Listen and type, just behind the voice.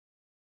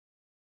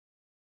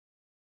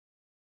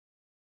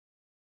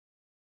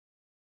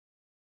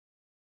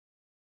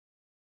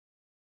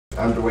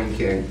I'm Duane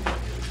King,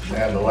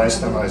 and the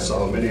last time I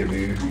saw many of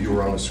you, you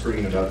were on a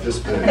screen about this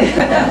big.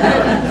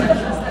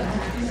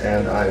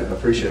 And I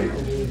appreciate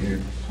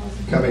you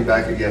coming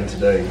back again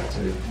today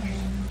to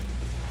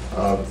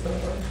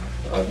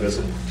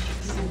visit.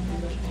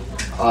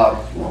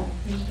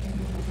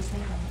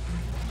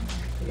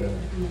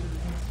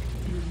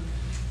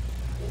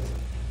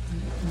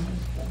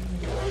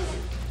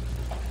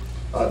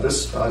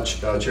 This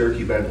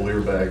Cherokee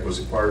bandolier bag was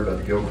acquired by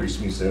the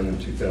Gilcrease Museum in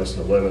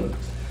 2011,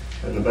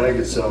 and the bag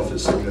itself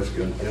is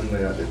significant in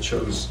that it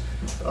shows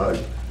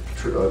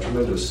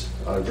tremendous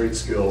great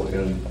skill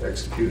in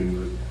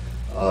executing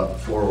the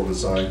floral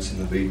designs and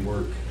the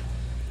beadwork,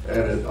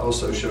 and it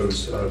also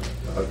shows a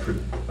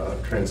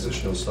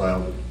transitional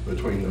style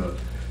between the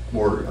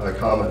more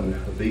common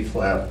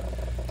V-flap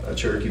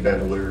Cherokee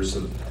bandoliers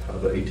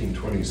of the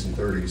 1820s and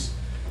 30s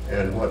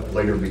and what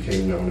later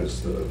became known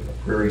as the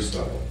prairie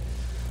style.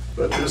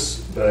 But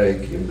this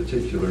bag in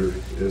particular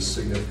is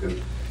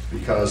significant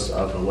because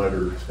of the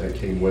letter that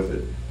came with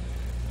it.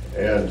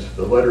 And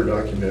the letter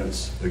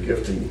documents the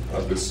gifting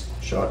of this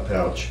shot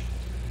pouch,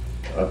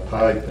 a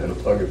pipe, and a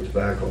plug of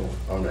tobacco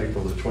on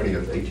April the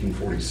 20th,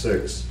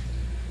 1846,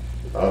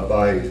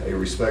 by a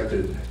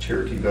respected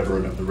Cherokee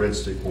veteran of the Red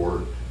Stick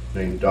War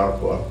named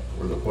Daqua,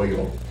 or the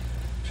Whale,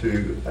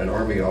 to an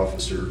Army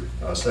officer,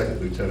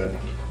 Second Lieutenant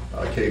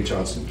K.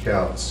 Johnson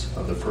Couts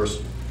of the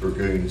 1st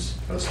Dragoons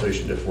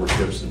stationed at Fort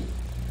Gibson.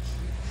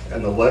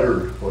 And the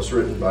letter was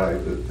written by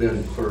the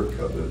then clerk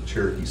of the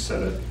Cherokee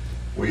Senate,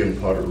 William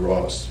Potter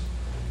Ross.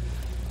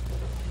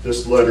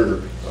 This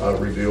letter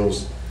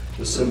reveals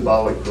the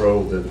symbolic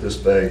role that this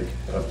bag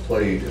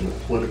played in the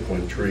political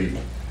intrigue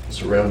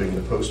surrounding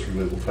the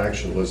post-removal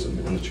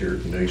factionalism in the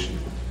Cherokee Nation.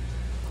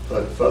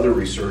 But further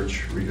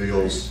research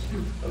reveals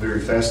a very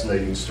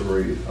fascinating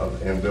story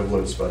of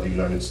ambivalence by the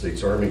United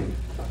States Army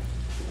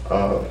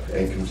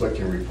and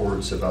conflicting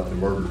reports about the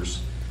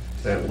murders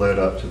that led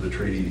up to the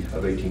Treaty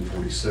of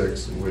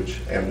 1846, in which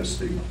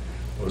amnesty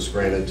was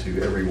granted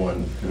to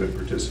everyone who had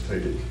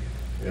participated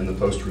in the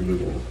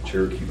post-removal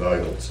Cherokee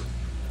violence.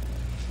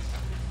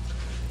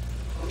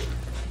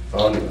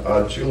 On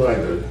July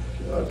the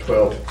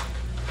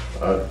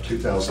 12th,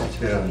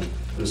 2010,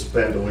 this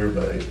bandolier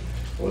bag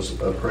was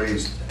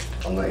appraised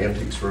on the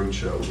Antiques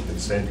Roadshow in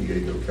San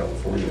Diego,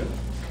 California.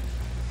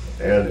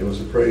 And it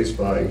was appraised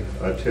by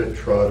Ted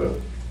Trotta,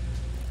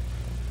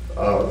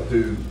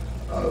 who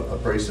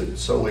appraised it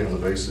solely on the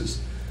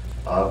basis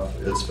of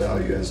its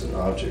value as an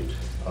object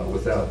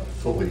without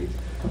fully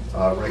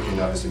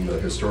recognizing the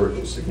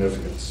historical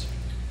significance.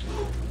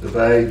 The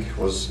bag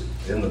was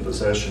in the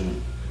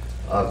possession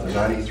of the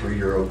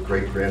 93-year-old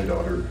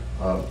great-granddaughter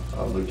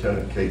of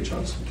Lieutenant K.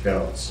 Johnson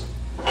Couts.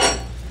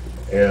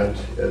 And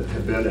it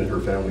had been in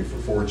her family for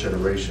 4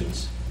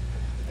 generations.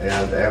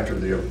 And after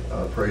the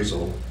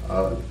appraisal,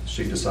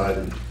 she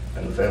decided,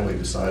 and the family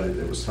decided,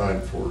 it was time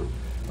for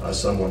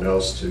someone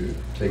else to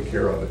take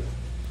care of it.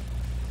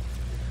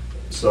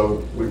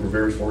 So we were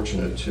very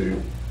fortunate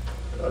to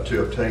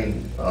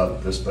obtain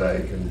this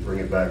bag and bring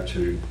it back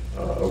to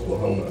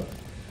Oklahoma.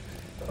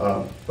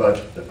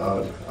 But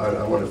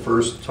I want to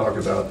first talk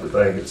about the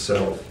bag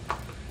itself.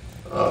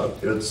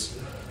 It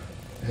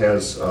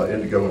has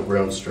indigo and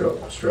brown stroud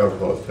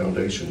cloth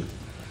foundation.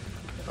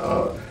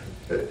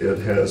 It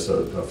has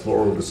a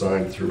floral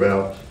design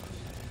throughout.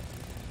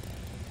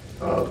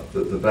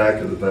 The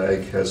back of the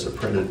bag has a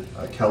printed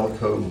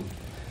calico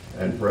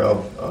and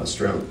brown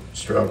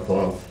stroud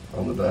cloth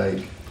on the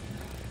bag,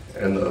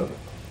 and the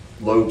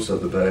lobes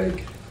of the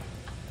bag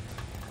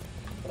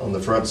on the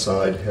front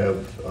side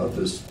have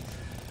this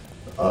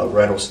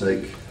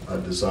rattlesnake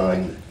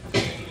design,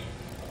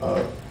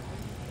 a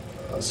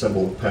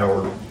symbol of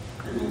power,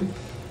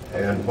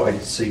 and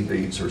white seed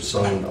beads are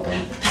sewn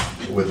on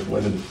with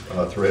linen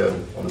thread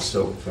on a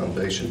silk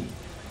foundation,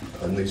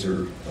 and these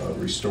are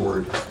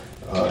restored,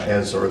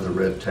 as are the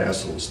red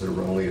tassels. There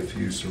were only a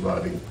few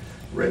surviving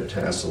red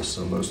tassels,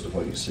 so most of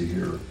what you see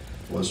here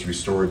was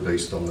restored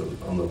based on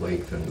the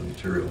length and the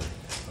material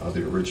of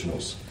the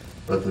originals.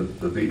 But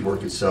the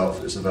beadwork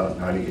itself is about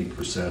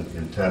 98%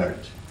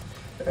 intact.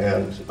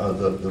 And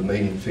the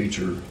main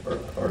feature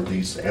are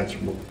these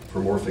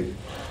anthropomorphic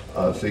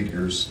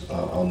figures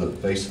on the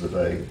base of the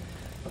bag,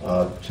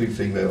 2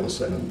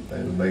 females and a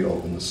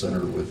male in the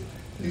center with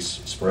these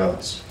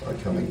sprouts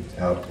coming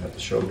out at the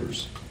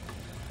shoulders.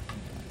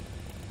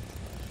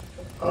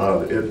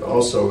 It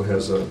also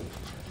has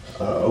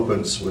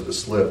opens with a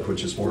slip,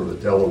 which is more of a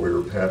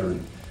Delaware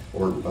pattern,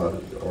 or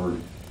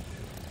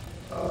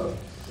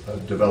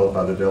developed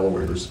by the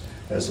Delawares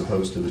as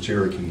opposed to the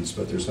Cherokees.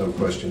 But there's no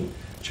question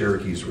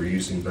Cherokees were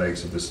using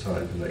bags of this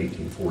type in the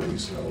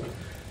 1840s, and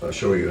I'll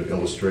show you an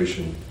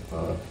illustration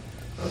of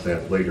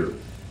that later.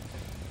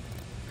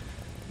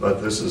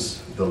 But this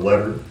is the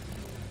letter,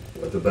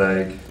 the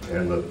bag,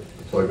 and the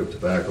plug of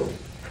tobacco.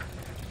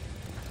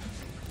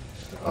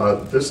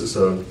 This is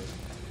a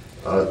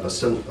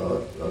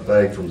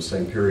bag from the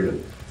same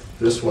period.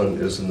 This one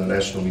is in the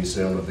National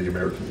Museum of the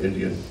American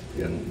Indian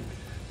in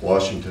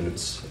Washington.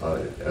 It's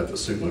at the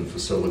Suitland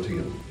facility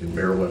in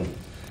Maryland.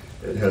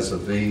 It has a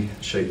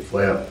V-shaped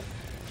flap,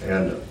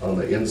 and on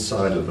the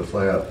inside of the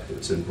flap,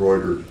 it's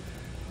embroidered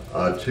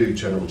to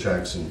General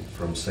Jackson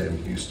from Sam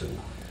Houston.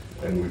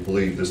 And we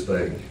believe this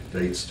bag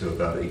dates to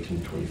about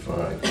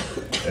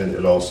 1825. And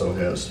it also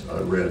has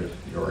red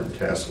yarn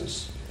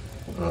tassels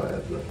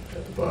at the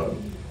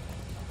bottom.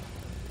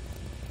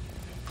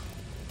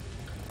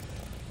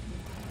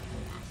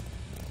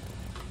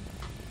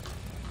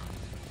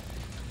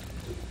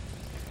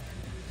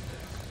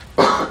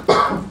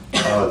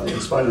 In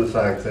spite of the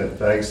fact that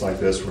bags like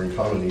this were in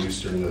common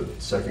use during the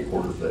second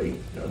quarter of the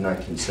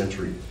 19th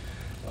century,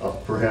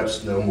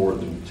 perhaps no more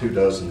than 2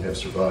 dozen have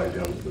survived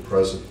down to the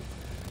present.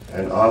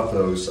 And of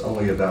those,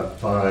 only about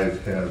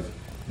 5 have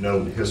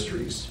known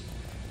histories.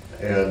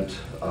 And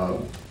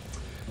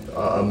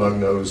among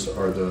those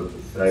are the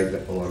bag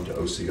that belonged to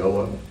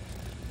Osceola,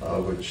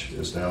 which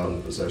is now in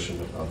the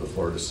possession of the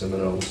Florida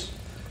Seminoles,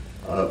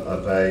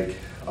 a bag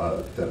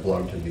that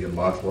belonged to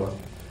Neamatwa,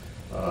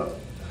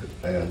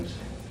 and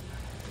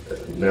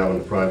now in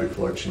a private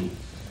collection,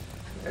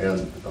 and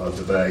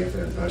the bag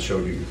that I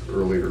showed you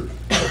earlier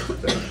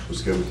that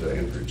was given to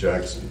Andrew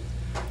Jackson.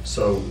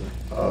 So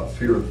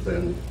fewer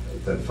than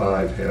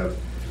 5 have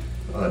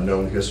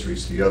known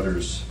histories. The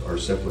others are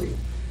simply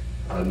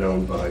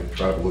known by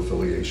tribal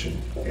affiliation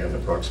and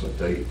approximate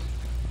date.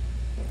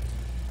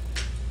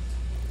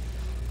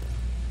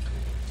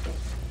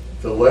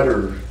 The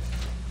letter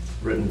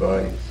written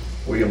by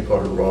William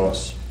Potter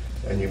Ross,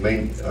 and you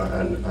may,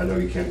 I know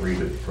you can't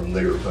read it from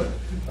there, but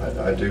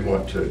I do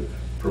want to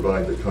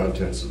provide the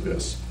contents of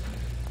this.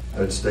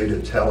 It's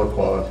dated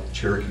Tahlequah,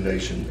 Cherokee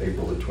Nation,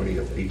 April the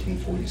 20th,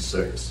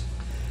 1846.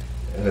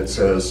 And it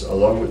says,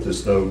 along with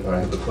this note, I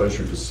have the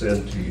pleasure to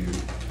send to you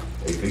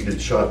a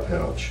beaded shot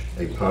pouch,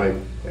 a pipe,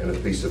 and a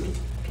piece of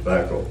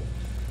tobacco.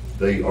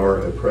 They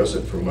are a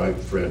present from my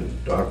friend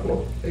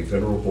Dockwell, a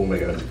venerable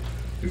man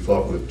who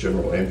fought with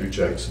General Andrew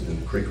Jackson in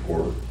the Creek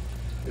War,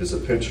 is a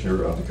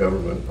pensioner of the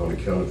government on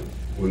account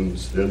of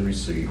wounds then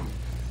received,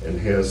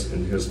 and has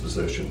in his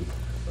possession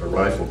a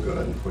rifle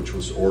gun which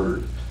was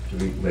ordered to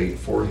be made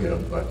for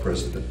him by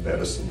President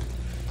Madison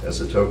as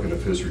a token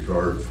of his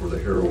regard for the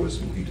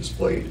heroism he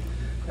displayed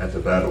at the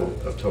Battle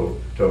of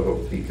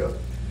Tohopeka,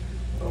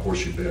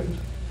 Horseshoe Bend.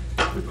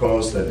 The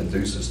cause that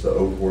induces the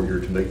old warrior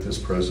to make this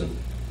present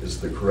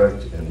is the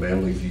correct and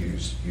manly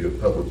views you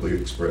have publicly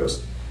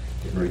expressed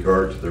in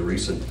regard to the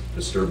recent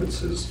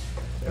disturbances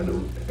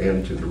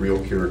and to the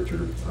real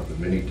character of the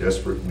many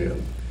desperate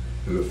men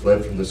who have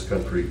fled from this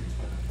country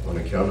on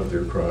account of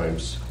their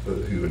crimes, but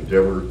who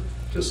endeavor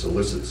to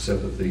solicit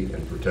sympathy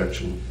and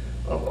protection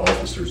of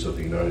officers of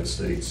the United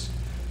States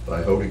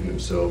by holding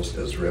themselves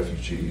as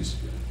refugees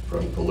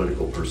from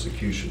political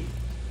persecution.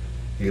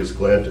 He is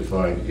glad to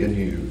find in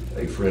you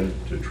a friend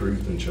to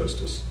truth and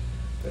justice,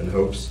 and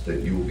hopes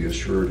that you will be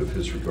assured of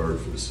his regard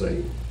for the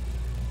same,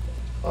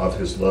 of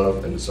his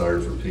love and desire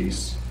for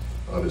peace,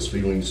 of his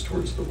feelings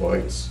towards the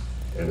whites,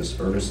 and his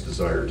earnest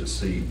desire to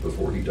see,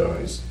 before he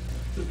dies,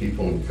 the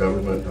people and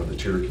government of the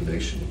Cherokee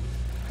Nation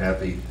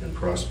happy and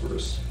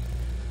prosperous,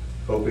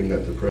 hoping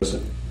that the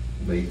present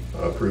may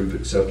prove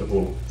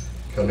acceptable,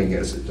 coming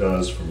as it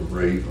does from a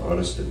brave,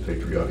 honest, and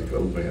patriotic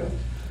old man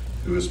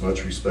who is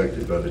much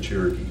respected by the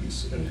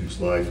Cherokees and whose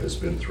life has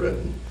been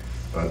threatened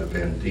by the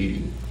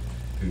banditti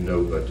who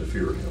know but to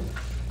fear him.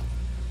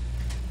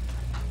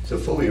 To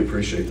fully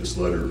appreciate this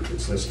letter,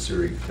 it's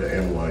necessary to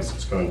analyze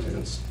its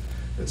contents.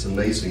 It's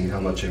amazing how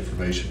much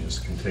information is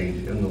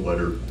contained in the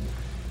letter,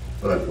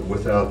 but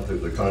without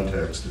the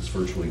context, it's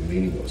virtually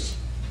meaningless.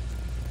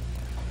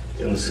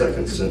 In the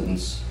second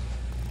sentence,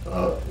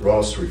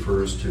 Ross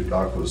refers to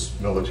Dockwell's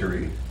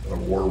military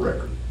war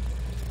record.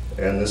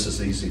 And this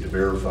is easy to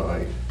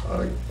verify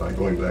by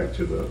going back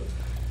to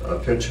the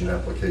pension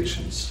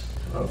applications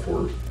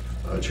for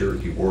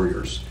Cherokee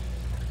warriors.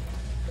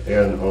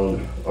 And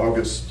on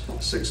August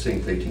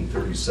 16,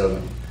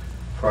 1837,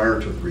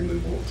 prior to the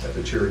removal at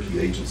the Cherokee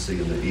Agency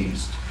in the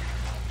East,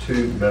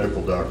 2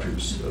 medical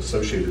doctors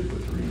associated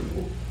with the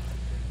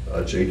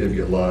removal,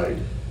 J.W. Lyde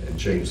and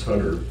James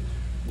Hunter,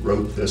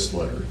 wrote this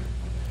letter.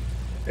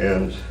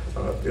 And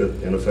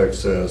it in effect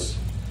says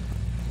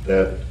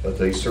that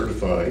they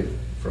certify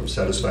from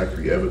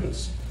satisfactory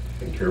evidence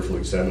and careful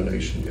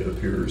examination, it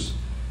appears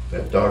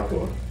that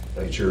Dockwell,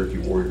 a Cherokee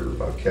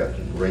warrior of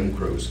Captain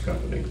Raincrow's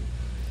company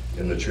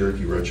in the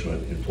Cherokee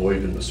Regiment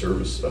employed in the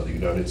service of the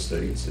United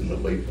States in the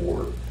late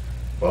war,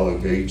 while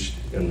engaged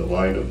in the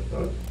line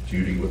of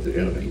duty with the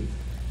enemy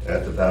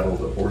at the Battle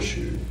of the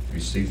Horseshoe,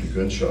 received a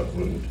gunshot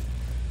wound,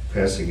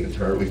 passing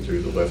entirely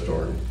through the left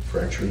arm,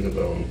 fracturing the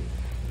bone,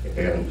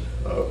 and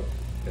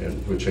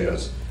which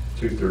has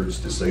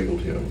 2/3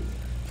 disabled him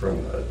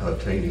from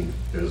obtaining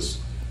his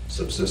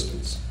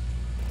subsistence.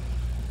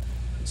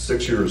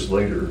 6 years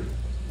later,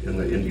 in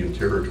the Indian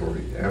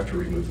Territory, after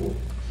removal,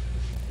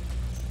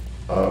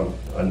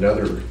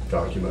 another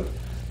document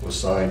was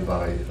signed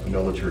by a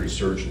military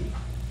surgeon.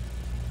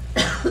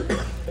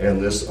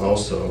 And this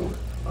also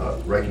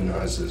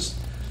recognizes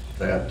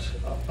that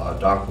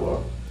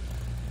Dockwell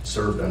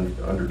served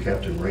under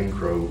Captain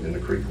Raincrow in the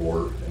Creek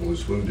War and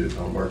was wounded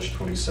on March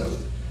 27,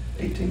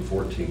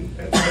 1814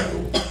 at the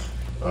Battle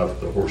of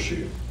the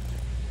Horseshoe.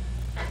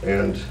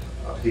 And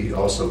he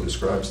also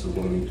describes the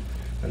wound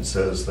and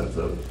says that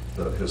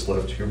his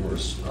left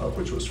humerus,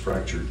 which was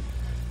fractured,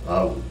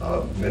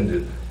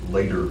 mended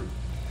later,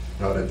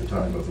 not at the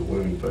time of the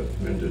wound, but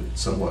mended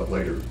somewhat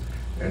later,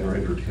 and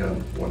rendered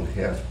him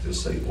 1/2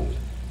 disabled.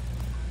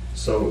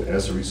 So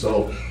as a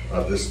result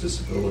of this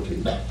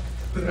disability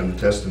and the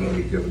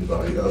testimony given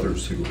by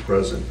others who were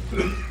present,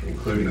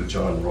 including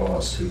John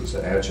Ross, who was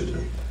an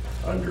adjutant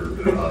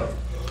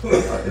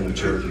in the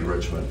Cherokee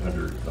Regiment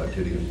under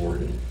Gideon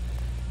Morgan,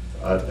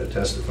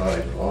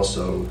 testified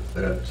also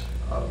that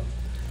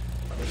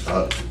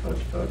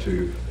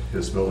to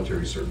his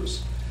military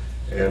service,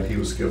 and he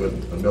was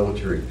given a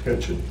military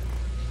pension,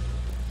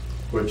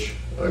 which,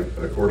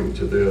 according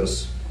to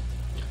this,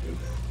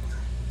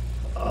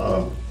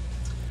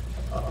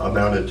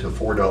 amounted to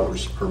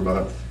 $4 per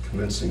month,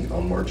 commencing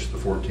on March the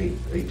 14th,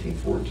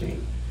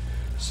 1814.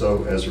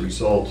 So as a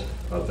result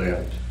of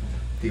that,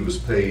 he was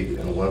paid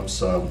in a lump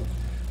sum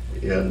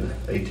in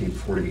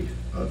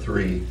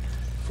 1843,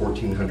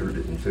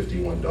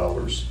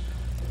 $1,451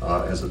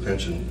 as a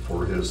pension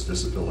for his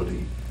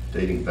disability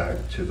dating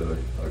back to the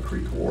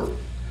Creek War.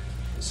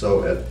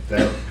 So at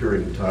that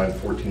period of time,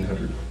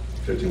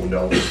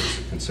 $1,451 is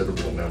a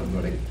considerable amount of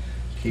money,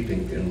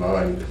 keeping in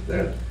mind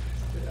that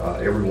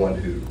everyone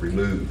who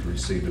removed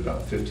received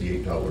about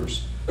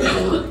 $58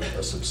 for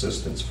a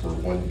subsistence for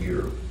 1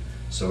 year.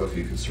 So if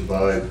you could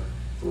survive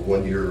for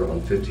 1 year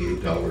on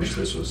 $58,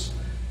 this was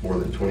more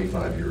than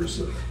 25 years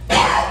of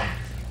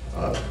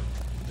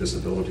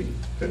disability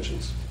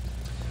pensions.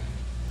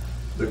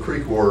 The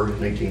Creek War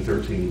in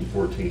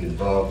 1813-14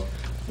 involved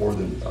more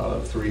than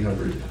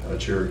 300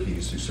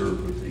 Cherokees who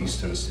served with the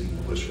East Tennessee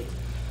Militia,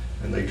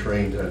 and they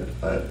trained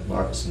at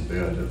Moccasin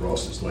Bend at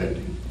Ross's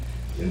Landing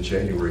in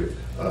January of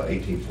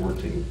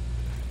 1814.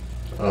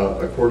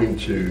 According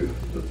to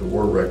the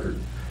war record,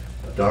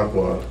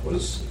 Dagwa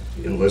was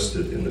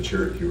enlisted in the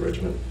Cherokee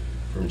Regiment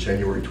from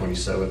January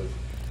 27th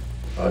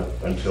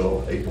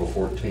until April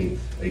 14th,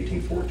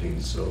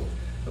 1814, so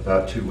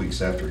about 2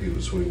 weeks after he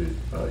was wounded,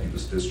 he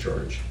was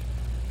discharged.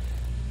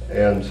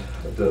 And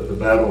the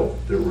battle,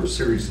 there were a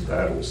series of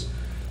battles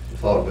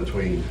fought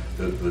between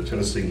the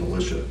Tennessee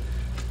Militia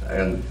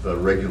and the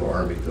regular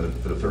army.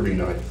 The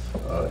 39th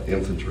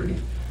Infantry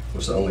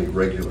was the only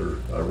regular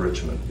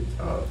regiment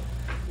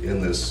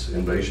in this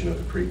invasion of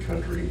the Creek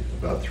Country.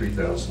 About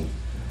 3,000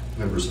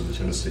 members of the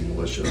Tennessee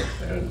Militia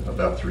and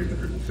about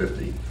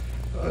 350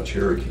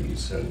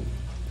 Cherokees. And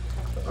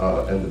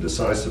the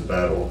decisive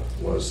battle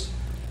was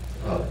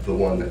the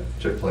one that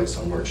took place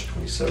on March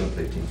 27th,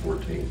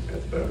 1814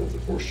 at the Battle of the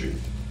Horseshoe.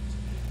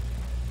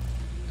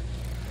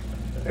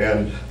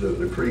 And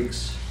the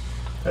Creeks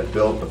had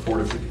built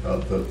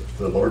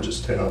the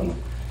largest town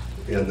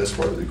in this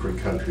part of the Creek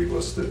Country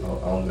was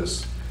on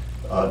this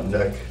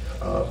neck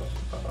of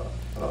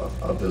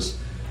this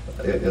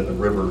in the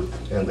river,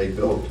 and they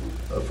built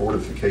a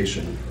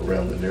fortification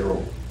around the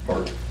narrow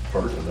part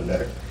of the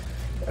neck.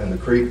 And the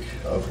Creek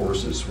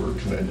forces were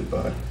commanded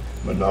by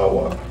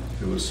Manawa,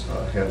 who was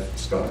half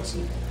Scots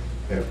and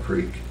half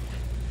Creek.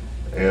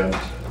 And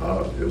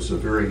it was a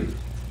very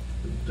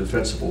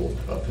defensible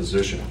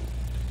position.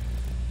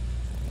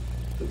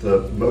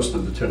 Most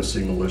of the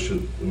Tennessee militia,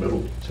 the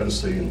Middle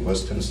Tennessee and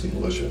West Tennessee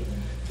militia,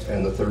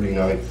 and the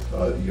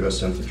 39th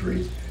U.S.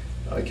 Infantry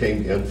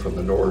came in from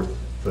the north.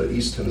 The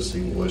East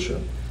Tennessee militia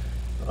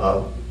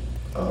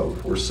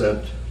were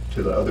sent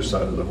to the other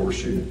side of the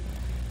Horseshoe,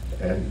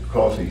 and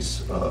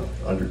Coffee's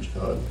under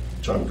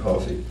John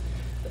Coffee,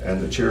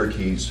 and the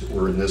Cherokees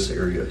were in this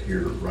area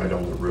here, right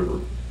on the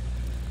river.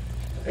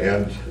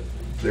 And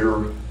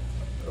their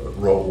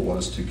role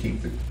was to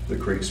keep the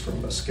Creeks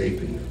from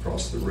escaping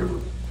across the river.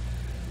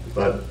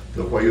 But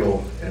the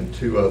Whale and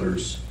two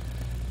others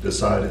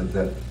decided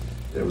that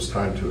it was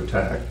time to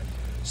attack,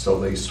 so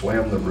they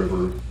swam the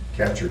river,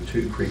 captured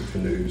 2 Creek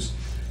canoes.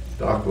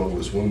 Dagwa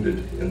was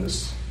wounded in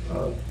this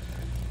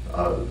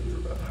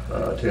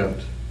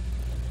attempt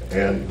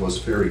and was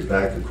ferried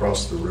back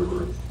across the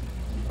river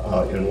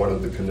in one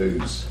of the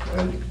canoes,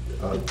 and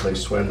they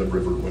swam the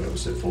river when it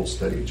was at full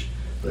stage.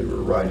 They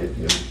were right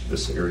in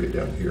this area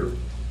down here.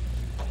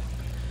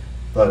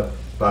 But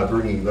by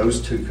bringing those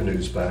 2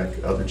 canoes back,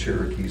 other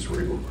Cherokees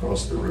were able to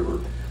cross the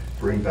river,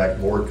 bring back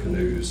more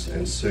canoes,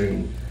 and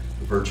soon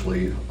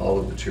virtually all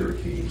of the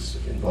Cherokees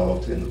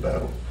involved in the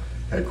battle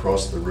had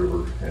crossed the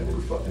river and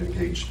were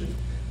engaged in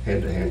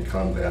hand-to-hand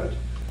combat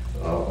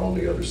on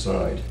the other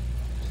side.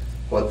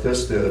 What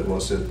this did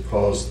was it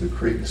caused the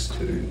Creeks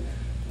to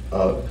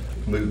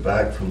move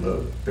back from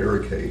the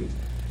barricade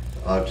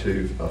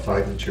to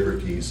fight the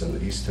Cherokees and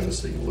the East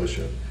Tennessee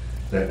militia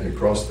that had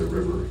crossed the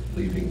river,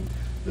 leaving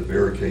the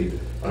barricade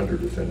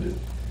underdefended.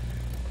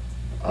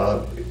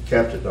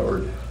 Captain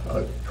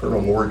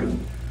Colonel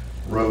Morgan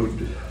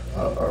rode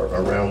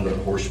around the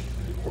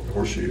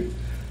Horseshoe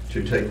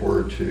to take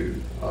word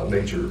to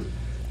Major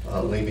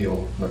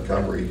Lemuel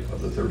Montgomery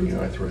of the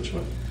 39th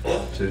Regiment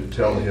to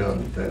tell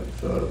him that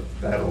the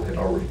battle had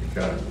already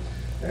begun.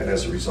 And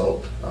as a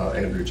result,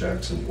 Andrew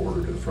Jackson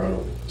ordered a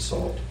frontal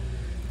assault.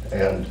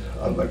 And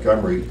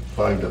Montgomery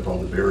climbed up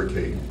on the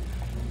barricade,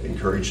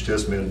 encouraged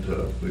his men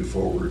to move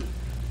forward,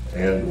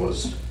 and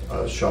was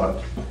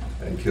shot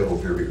and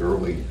killed very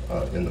early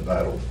in the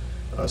battle,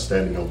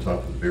 standing on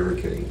top of the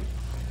barricade.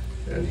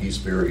 And he's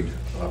buried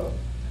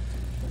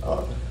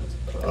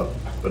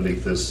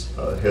beneath this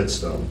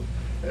headstone,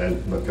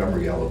 and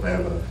Montgomery,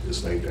 Alabama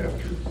is named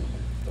after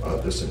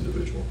this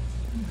individual.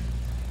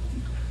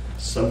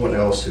 Someone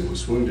else who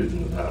was wounded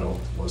in the battle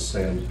was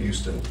Sam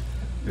Houston,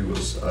 who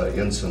was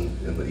ensign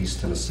in the East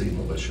Tennessee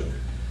militia.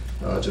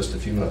 Just a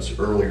few months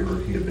earlier,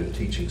 he had been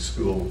teaching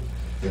school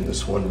in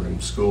this one-room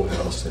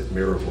schoolhouse at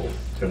Maryville,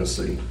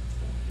 Tennessee.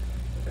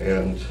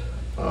 And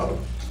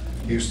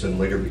Houston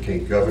later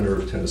became governor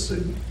of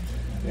Tennessee.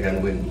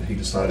 And when he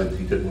decided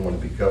he didn't want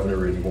to be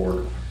governor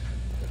anymore,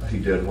 he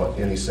did what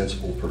any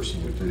sensible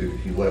person would do.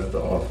 He left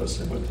the office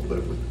and went to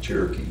live with the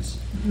Cherokees.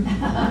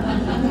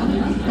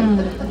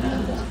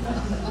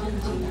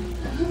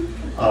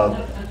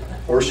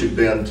 Horseshoe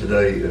Bend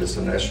today is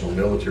a national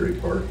military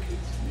park.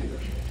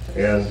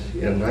 And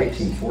in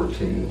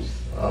 1914,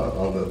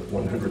 on the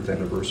 100th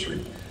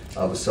anniversary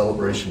of the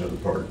celebration of the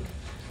park,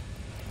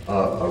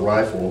 a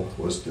rifle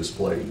was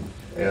displayed,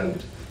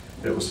 and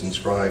it was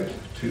inscribed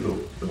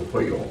to the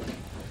whale.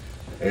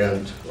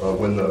 And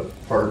when the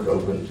park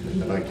opened in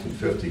the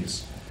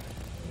 1950s,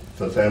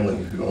 the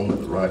family who owned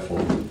the rifle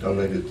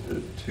donated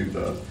it to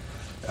the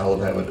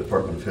Alabama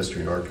Department of History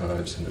and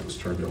Archives, and it was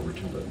turned over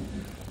to the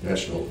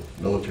National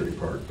Military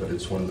Park, but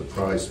it's one of the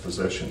prized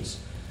possessions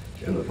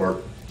in the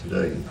park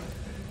today.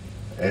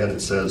 And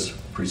it says,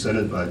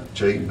 presented by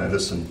J.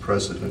 Madison,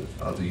 President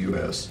of the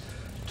U.S.,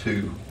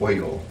 to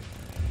Whale,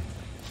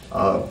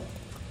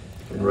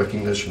 in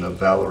recognition of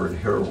valor and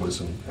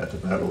heroism at the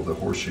Battle of the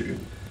Horseshoe,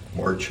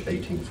 March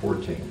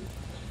 1814.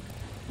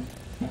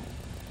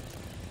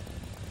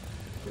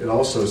 It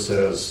also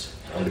says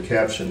on the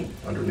caption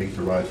underneath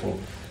the rifle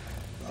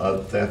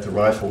that the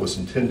rifle was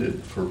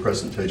intended for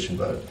presentation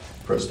by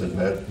President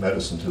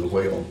Madison to the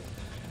Whale,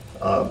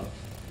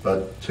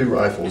 but two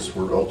rifles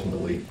were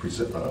ultimately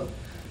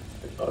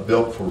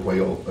built for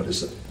Whale, but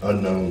it's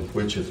unknown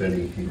which, if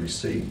any, he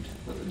received.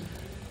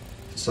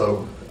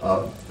 So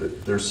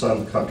there's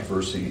some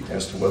controversy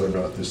as to whether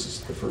or not this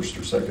is the first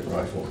or second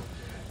rifle,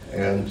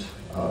 and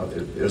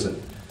it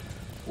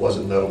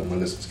wasn't known when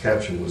this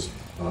caption was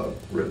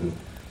written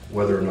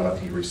whether or not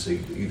he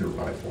received either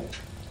rifle.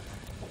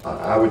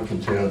 I would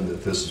contend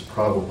that this is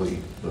probably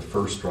the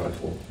first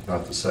rifle,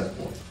 not the second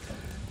one.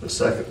 The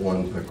second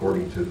one,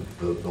 according to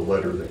the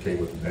letter that came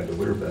with the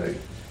bandolier bag,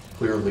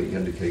 clearly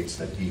indicates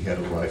that he had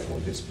a rifle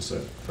in his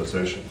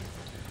possession.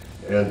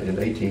 And in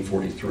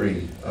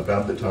 1843,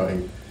 about the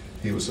time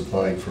he was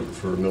applying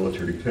for a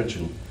military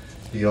pension,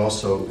 he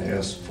also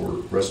asked for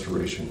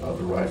restoration of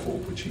the rifle,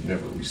 which he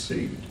never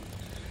received.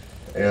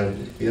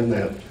 And in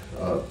that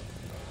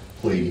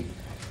plea,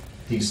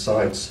 he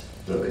cites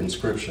the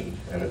inscription,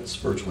 and it's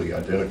virtually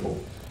identical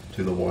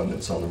to the one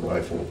that's on the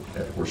rifle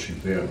at Horseshoe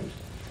Bend.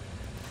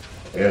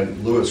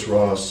 And Lewis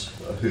Ross,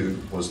 who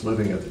was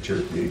living at the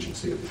Cherokee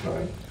Agency at the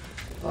time,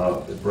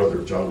 his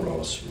brother John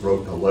Ross,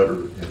 wrote a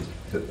letter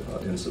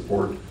in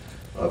support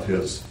of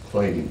his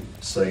claim,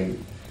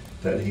 saying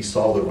that he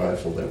saw the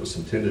rifle that was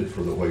intended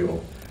for the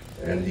Whale,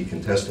 and he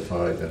can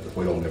testify that the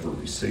Whale never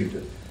received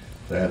it,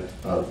 that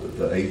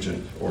the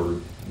agent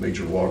or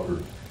Major Walker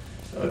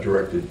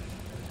directed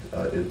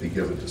it be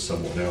given to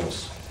someone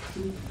else.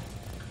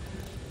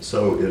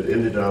 So it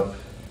ended up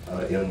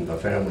in a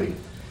family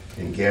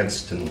in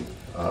Gadsden,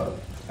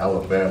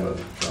 Alabama,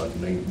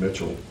 named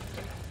Mitchell,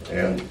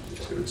 and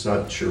it's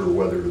not sure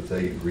whether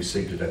they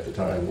received it at the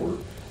time or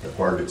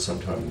acquired it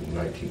sometime in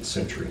the 19th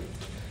century.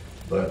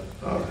 But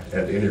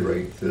at any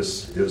rate,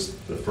 this is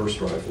the first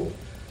rifle,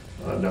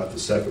 not the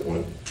second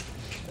one.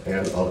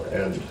 And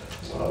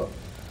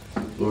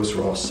Lewis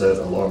Ross said,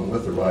 along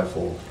with the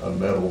rifle, a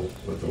medal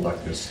with the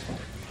likeness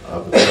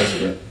of the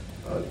President,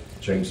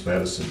 James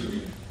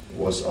Madison,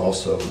 was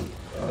also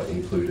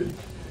included.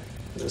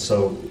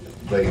 So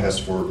they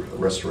asked for a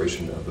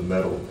restoration of the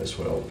medal as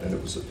well, and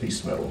it was a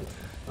peace medal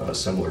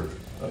similar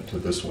to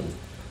this one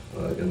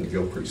in the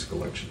Gilcrease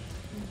collection.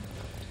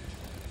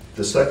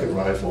 The second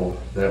rifle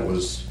that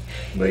was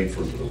made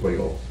for the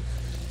Whale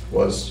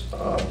was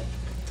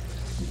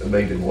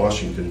made in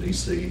Washington,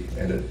 D.C.,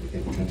 and it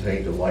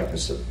contained a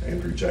likeness of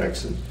Andrew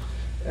Jackson,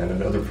 and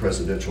another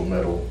presidential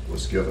medal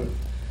was given.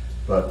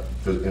 But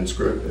the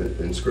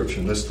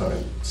inscription this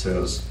time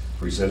says,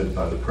 presented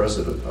by the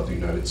President of the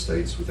United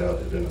States, without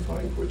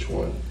identifying which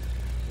one.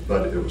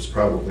 But it was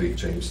probably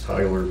James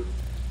Tyler,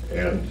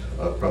 and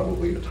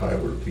probably a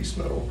Tyler Peace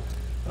Medal,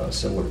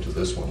 similar to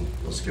this one,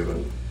 was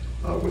given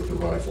with the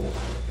rifle.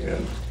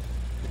 And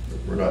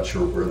we're not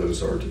sure where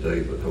those are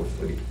today, but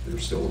hopefully they're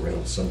still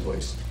around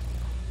someplace.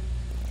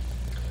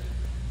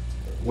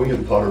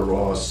 William Potter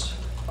Ross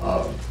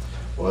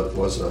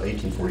was an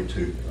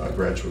 1842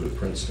 graduate of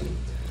Princeton.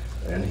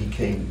 and he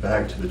came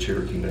back to the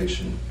Cherokee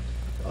Nation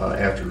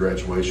after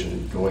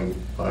graduation, going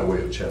by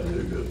way of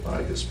Chattanooga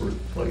by his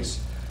birthplace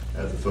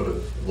at the foot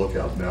of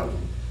Lookout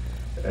Mountain,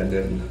 and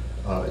then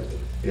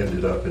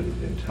ended up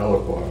in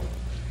Tahlequah.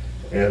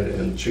 And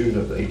in June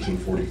of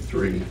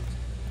 1843,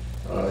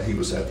 he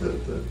was at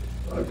the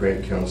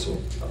Grand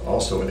Council.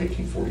 Also in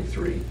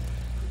 1843,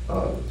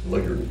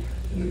 later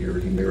in the year,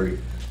 he married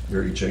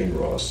Mary Jane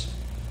Ross.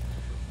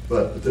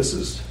 But this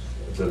is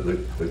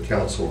the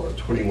Council of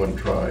 21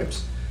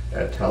 Tribes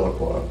at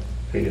Tahlequah,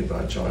 painted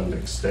by John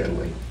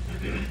McStanley.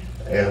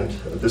 And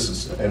this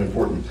is an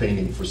important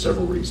painting for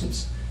several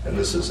reasons. And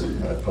this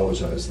isn't, I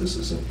apologize, this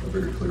isn't a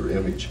very clear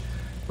image,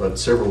 but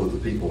several of the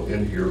people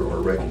in here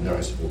are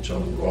recognizable.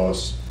 John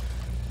Ross,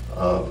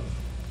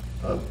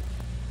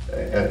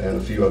 and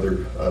a few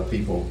other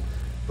people.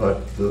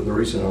 But the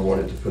reason I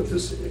wanted to put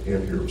this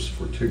in here was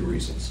for two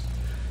reasons.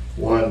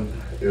 One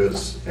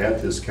is,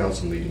 at this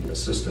council meeting,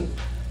 Assistant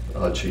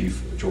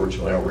Chief George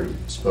Lowry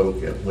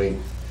spoke at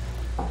length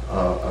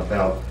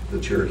about the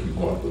Cherokee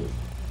wampum.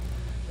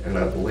 And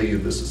I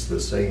believe this is the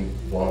same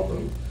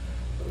wampum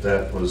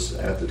that was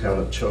at the town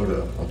of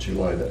TOTA on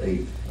July the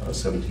 8th,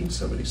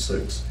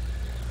 1776,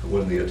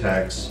 when the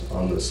attacks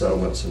on the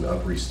settlements in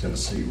Upper East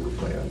Tennessee were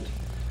planned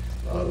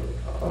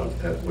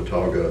at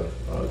Watauga,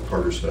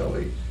 Carter's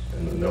Valley,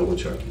 and the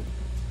Nolichucky.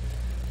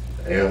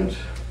 And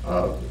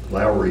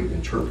Lowry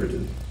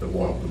interpreted the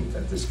wampum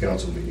at this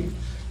council meeting,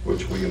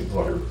 which William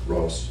Potter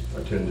Ross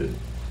attended.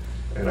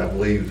 And I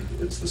believe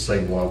it's the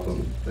same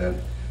wampum that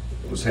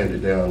was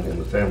handed down in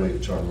the family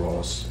of John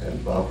Ross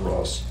and Bob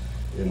Ross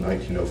in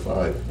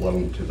 1905,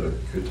 loaned to the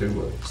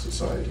Kituwa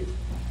Society.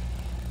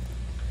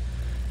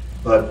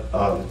 But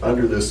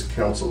under this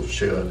council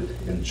shed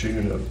in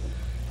June of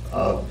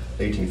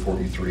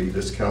 1843,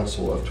 this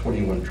council of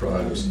 21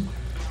 tribes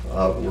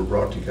were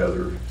brought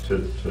together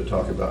to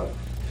talk about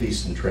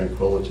peace and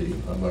tranquility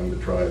among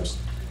the tribes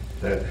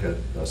that had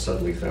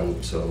suddenly found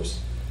themselves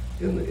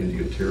in the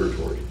Indian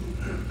Territory.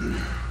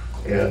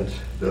 And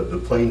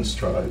the Plains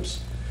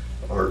tribes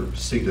are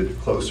seated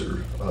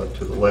closer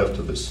to the left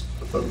of this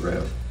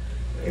photograph,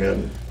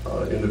 and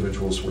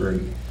individuals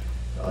wearing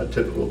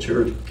typical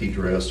Cherokee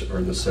dress are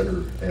in the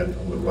center and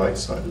on the right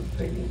side of the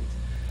painting.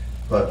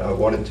 But I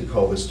wanted to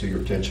call this to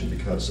your attention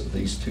because of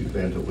these two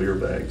bandolier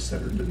bags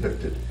that are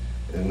depicted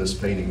in this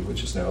painting,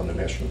 which is now in the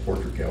National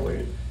Portrait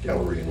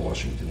Gallery in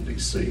Washington,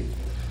 D.C.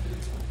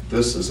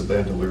 This is a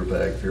bandolier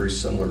bag very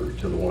similar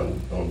to the one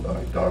owned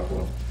by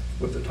Dockwell,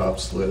 with the top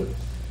slit,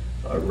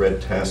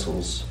 red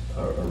tassels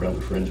around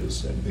the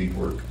fringes, and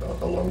beadwork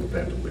along the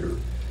bandolier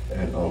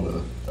and on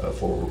the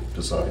floral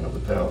design of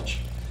the pouch.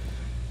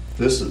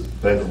 This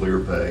bandolier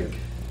bag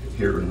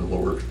here in the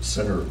lower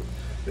center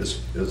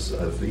is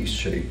a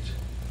V-shaped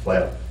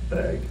flat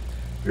bag,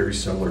 very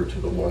similar to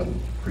the one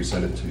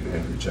presented to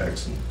Andrew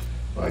Jackson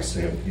by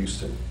Sam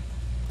Houston.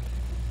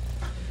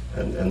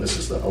 And this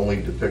is the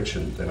only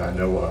depiction that I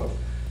know of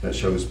that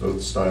shows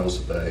both styles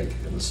of bag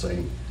in the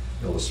same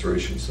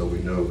illustration, so we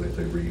know that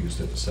they were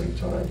used at the same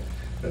time.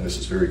 And this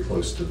is very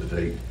close to the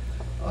date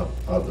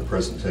of the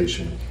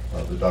presentation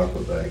of the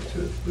Dockwell bag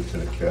to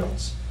Lieutenant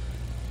Counts.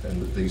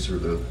 And these are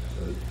the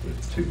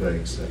two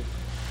bags that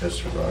have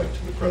survived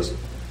to the present.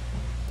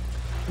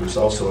 There's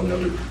also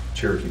another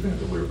Cherokee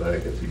bandolier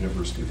bag at the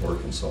University of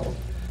Arkansas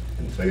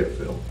in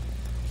Fayetteville.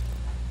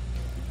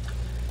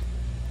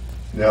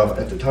 Now,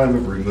 at the time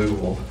of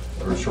removal,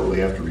 or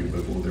shortly after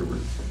removal, there were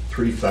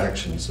three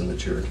factions in the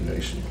Cherokee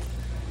Nation.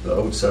 The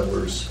Old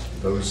Settlers,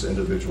 those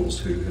individuals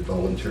who had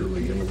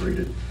voluntarily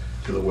immigrated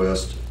to the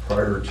West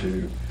prior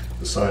to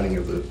the signing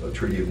of the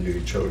Treaty of New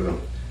Echota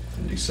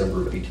in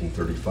December of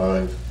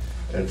 1835.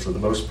 And for the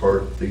most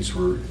part, these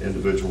were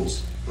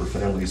individuals or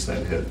families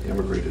that had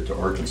immigrated to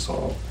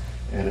Arkansas.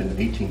 And in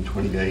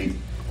 1828,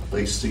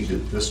 they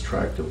ceded this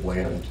tract of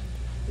land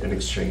in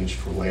exchange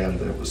for land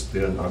that was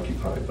then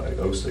occupied by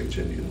Osage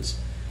Indians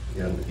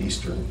in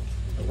eastern,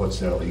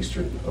 what's now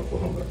eastern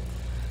Oklahoma.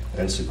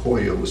 And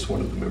Sequoyah was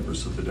one of the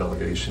members of the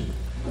delegation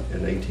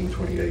in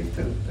 1828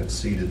 that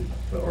ceded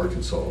the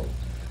Arkansas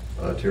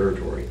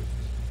territory.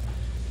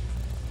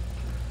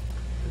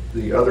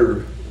 The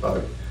other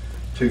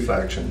two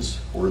factions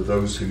were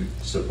those who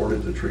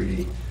supported the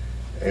treaty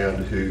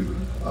and who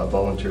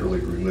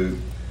voluntarily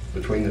removed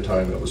between the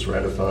time it was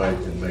ratified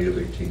in May of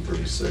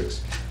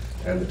 1836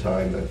 and the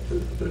time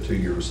that the 2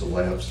 years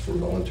elapsed for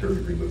voluntary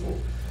removal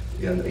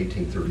in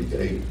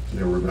 1838.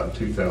 There were about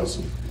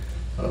 2,000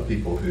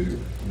 people who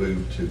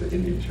moved to the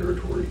Indian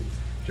Territory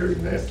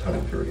during that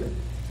time period.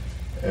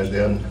 And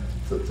then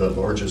the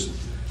largest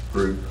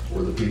group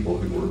were the people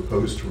who were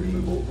opposed to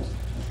removal,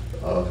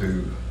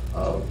 who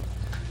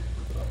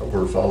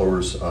were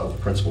followers of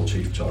Principal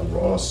Chief John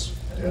Ross,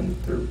 and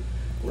there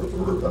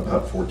were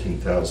about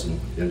 14,000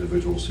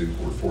 individuals who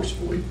were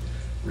forcefully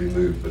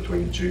removed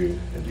between June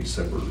and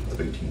December of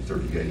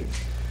 1838.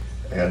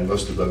 And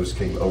most of those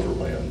came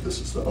overland. This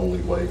is the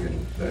only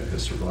wagon that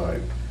has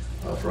survived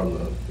from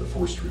the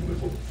forced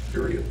removal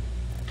period.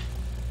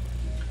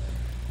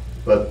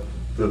 But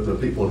the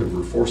people who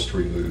were forced to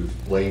remove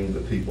blamed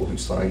the people who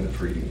signed the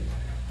treaty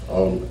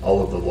on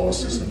all of the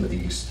losses in the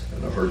East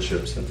and the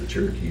hardships that the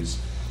Cherokees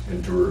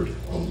endured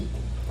on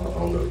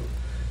the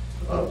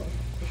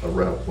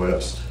route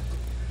west.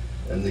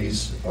 And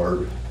these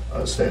are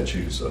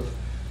statues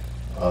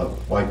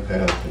of White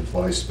Path and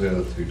Fly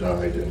Smith, who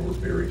died and were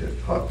buried at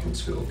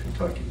Hopkinsville,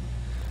 Kentucky.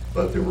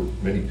 But there were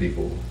many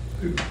people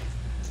who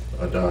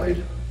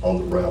died on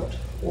the route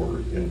or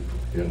in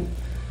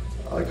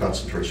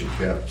concentration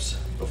camps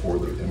before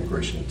the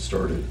immigration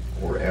started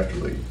or after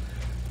they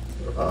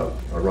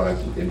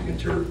arrived in Indian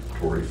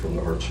Territory from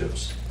the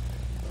hardships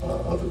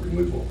of the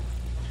removal.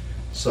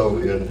 So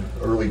in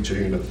early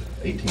June of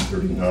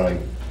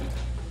 1839,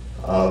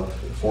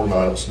 4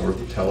 miles north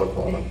of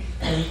Tahlequah,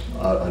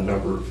 a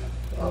number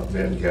of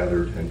men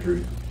gathered and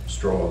drew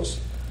straws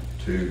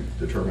to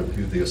determine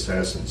who the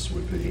assassins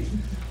would be,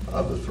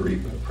 the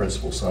 3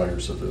 principal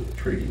signers of the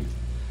treaty.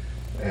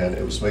 And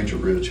it was Major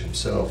Ridge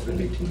himself in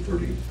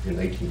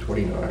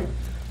 1829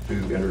 who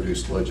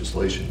introduced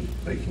legislation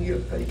making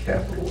it a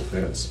capital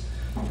offense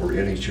for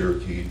any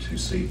Cherokee to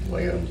cede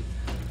land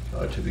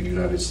to the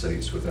United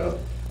States without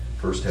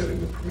first having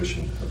the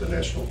permission of the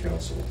National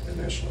Council and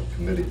National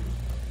Committee.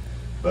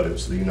 But it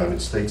was the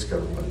United States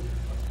government,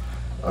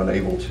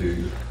 unable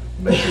to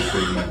make a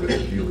treaty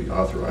with duly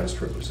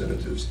authorized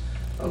representatives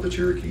of the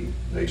Cherokee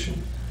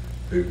Nation,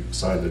 who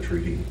signed the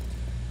treaty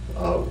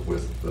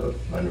with the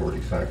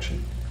minority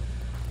faction.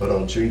 But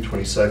on June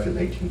 22nd,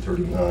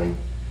 1839,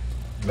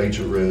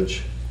 Major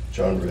Ridge,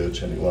 John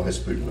Ridge, and Elias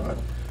Boudinot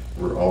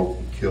were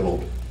all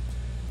killed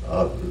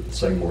the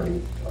same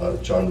morning.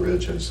 John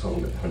Ridge had his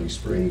home at Honey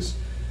Springs.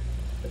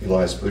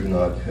 Elias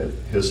Boudinot had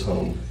his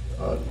home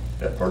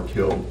at Park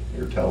Hill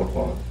near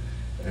Tahlequah,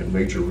 and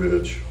Major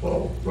Ridge,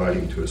 while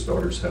riding to his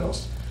daughter's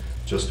house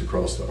just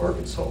across the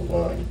Arkansas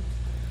line.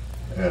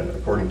 And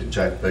according to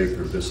Jack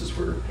Baker, this is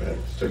where it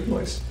took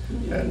place.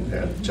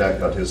 And Jack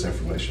got his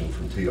information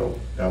from T.L.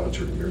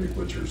 Ballinger and Mary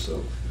Butcher,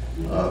 so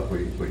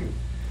we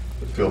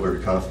feel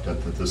very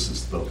confident that this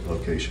is the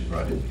location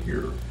right in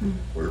here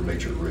where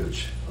Major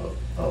Ridge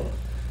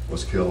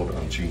was killed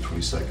on June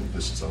 22nd.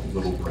 This is on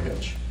Little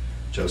Branch,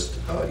 just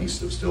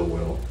east of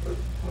Stillwell,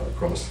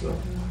 across the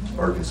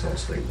Arkansas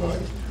state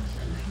line.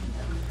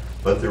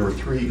 But there were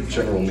 3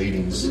 general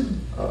meetings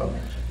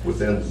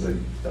within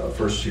the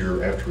first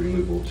year after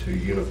removal to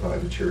unify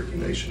the Cherokee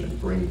Nation and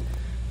bring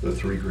the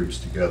 3 groups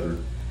together.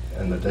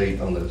 And the date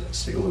on the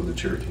seal of the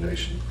Cherokee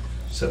Nation,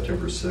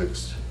 September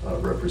 6th,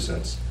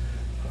 represents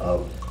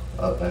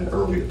an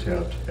early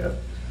attempt at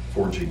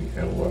forging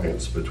an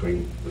alliance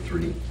between the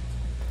 3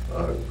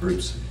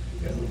 groups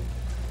in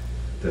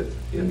the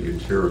Indian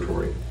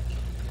Territory.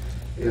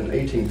 In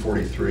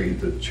 1843,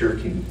 the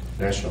Cherokee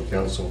National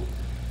Council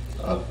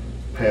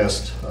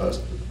passed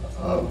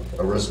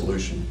a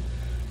resolution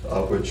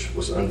which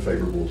was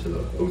unfavorable to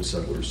the old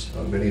settlers.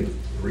 Many of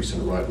the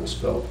recent arrivals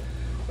felt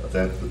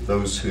that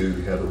those who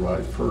had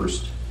arrived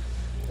first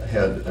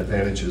had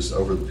advantages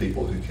over the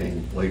people who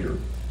came later.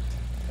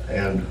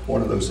 And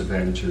one of those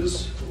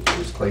advantages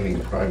was claiming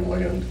prime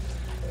land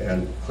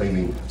and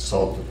claiming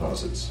salt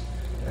deposits.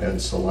 And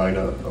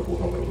Salina,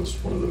 Oklahoma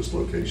was one of those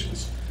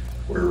locations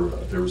where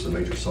there was a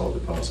major salt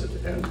deposit.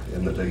 And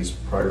in the days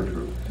prior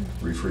to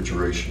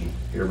refrigeration,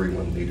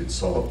 everyone needed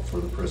salt for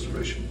the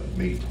preservation of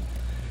meat.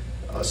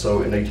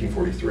 So in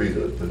 1843,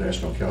 the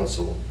National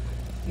Council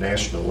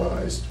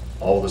nationalized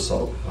all the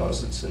salt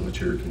deposits in the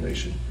Cherokee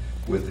Nation,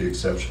 with the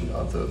exception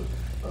of the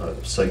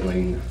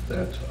saline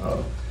that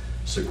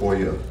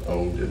Sequoyah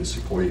owned in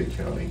Sequoyah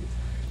County.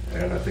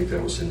 And I think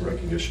that was in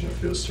recognition of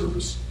his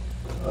service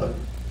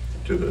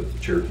to the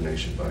Cherokee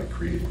Nation by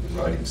creating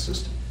the writing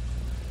system.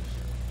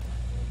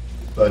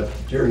 But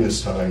during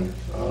this time,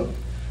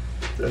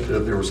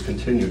 there was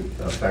continued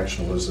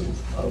factionalism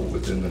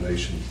within the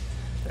nation.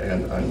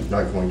 And I'm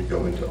not going to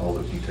go into all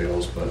the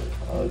details, but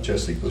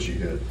Jesse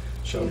Bushyhead,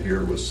 shown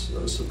here, was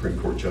a Supreme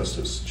Court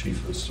Justice,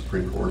 Chief of the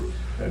Supreme Court,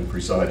 and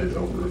presided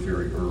over a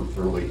very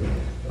early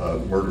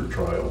murder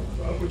trial,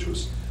 which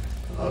was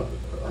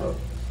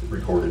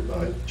recorded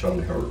by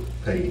John Howard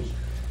Payne.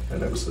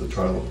 And that was the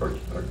trial of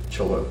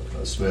Archilla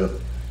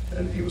Smith,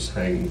 and he was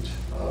hanged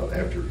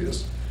after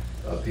his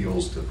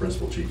appeals to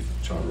Principal Chief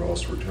John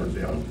Ross were turned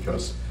down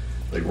because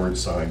they weren't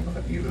signed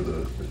by either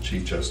the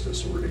Chief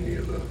Justice or any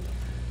of the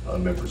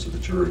members of the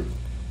jury.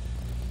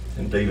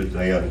 And David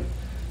Vann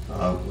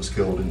was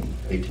killed in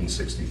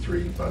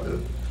 1863 by the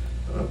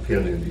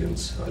Penn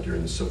Indians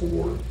during the Civil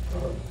War,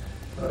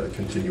 a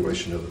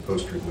continuation of the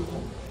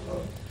post-removal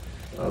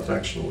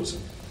factionalism.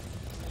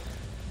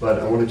 But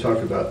I want to talk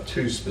about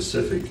 2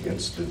 specific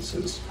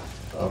instances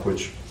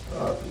which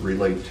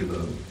relate to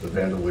the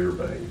Bandolier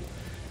Bang.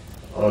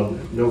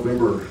 On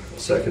November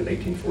 2nd,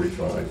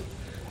 1845,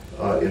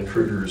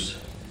 intruders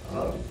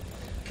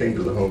came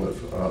to the home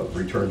of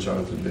returned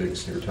Jonathan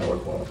Miggs near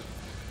Tahlequah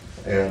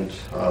and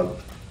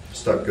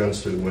stuck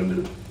guns to the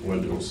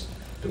windows,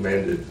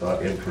 demanded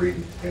entry,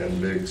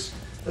 and Miggs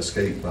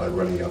escaped by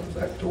running out the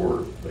back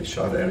door. They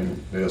shot at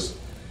him, missed,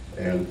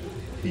 and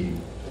he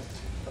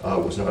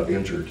was not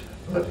injured,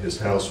 but his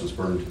house was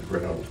burned to the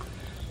ground,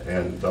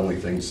 and the only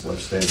things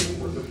left standing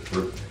were the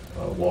brick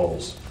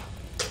walls.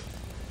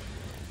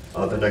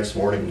 The next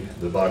morning,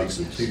 the bodies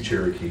of 2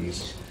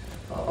 Cherokees,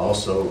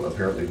 also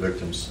apparently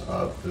victims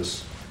of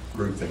this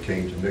group that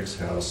came to Mick's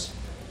house,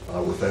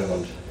 were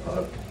found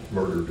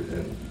murdered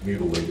and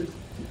mutilated.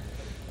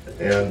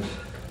 And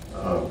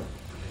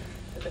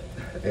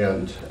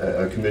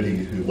a committee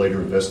who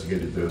later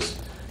investigated this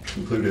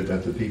concluded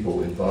that the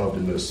people involved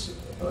in this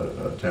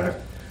attack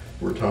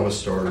were Thomas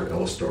Starr,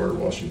 Ellis Starr,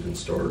 Washington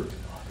Starr,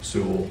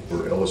 Sewell,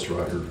 or Ellis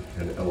Ryder,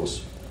 and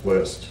Ellis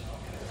West.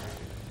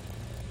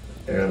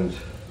 And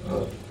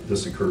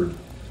this occurred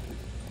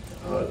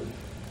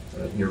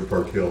near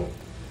Park Hill.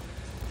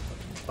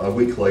 A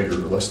week later,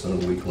 less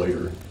than a week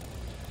later,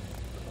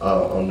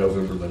 on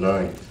November the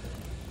 9th,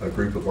 a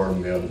group of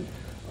armed men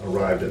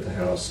arrived at the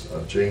house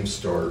of James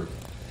Starr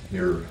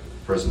near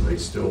present-day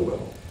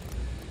Stillwell.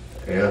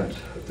 And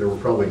there were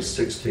probably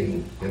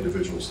 16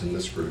 individuals in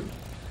this group.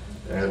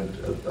 And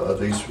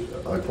these,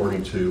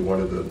 according to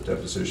one of the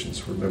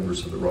depositions, were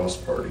members of the Ross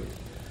Party.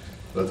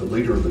 But the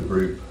leader of the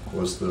group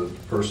was the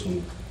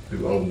person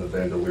who owned the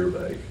bandolier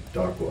bag,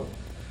 Dakwa.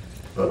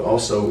 But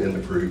also in the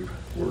group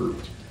were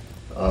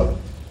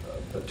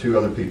 2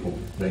 other people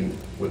named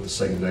with the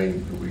same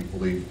name who we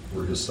believe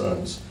were his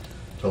sons,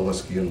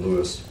 Tulesky and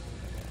Lewis.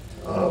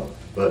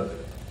 But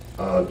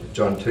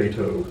John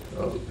Tato,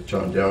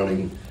 John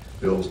Downing,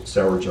 Bill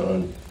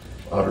Sourjohn,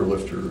 Otter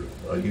Lifter,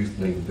 a youth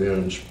named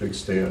Benj, Big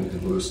Stan,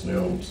 and Lewis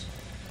Nelms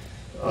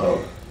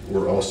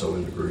were also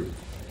in the group.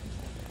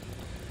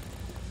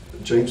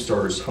 James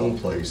Starr's home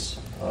place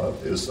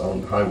is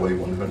on Highway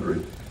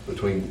 100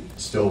 between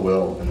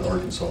Stillwell and the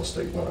Arkansas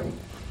state line.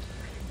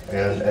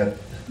 And at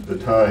the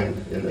time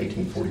in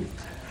 1840,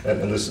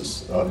 and this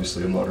is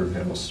obviously a modern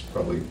house,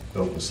 probably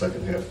built in the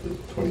second half of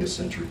the 20th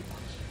century,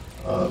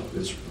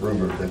 it's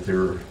rumored that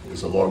there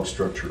is a log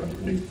structure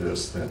underneath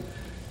this that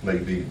may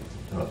be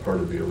part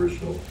of the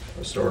original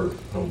Starr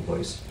home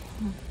place.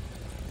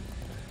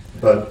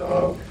 But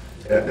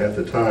at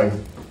the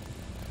time,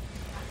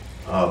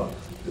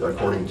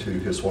 according to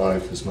his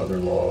wife, his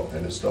mother-in-law,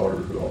 and his daughter,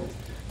 who all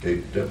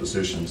gave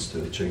depositions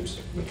to James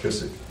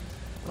McKissick,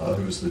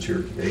 who was the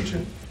Cherokee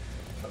agent,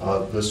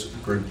 this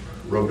group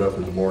rode up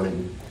in the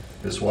morning.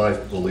 His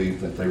wife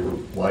believed that they were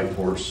White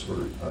Horse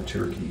or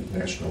Cherokee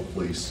National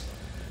Police,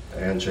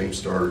 and James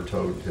Starr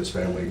told his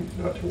family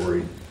not to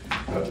worry,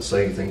 not to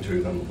say anything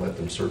to them, let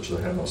them search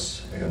the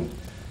house,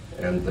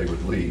 and they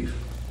would leave.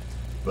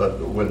 But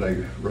when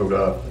they rode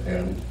up,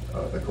 and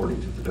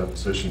according to the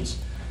depositions,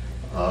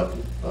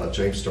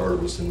 James Starr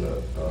was in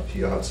the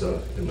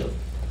piazza, in the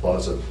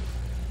plaza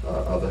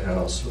of the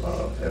house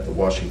at the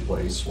washing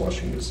place,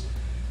 washing his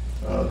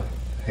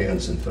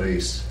hands and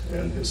face,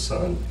 and his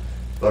son,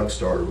 Buck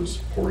Starr, was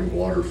pouring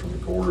water from the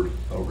gourd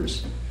over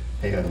his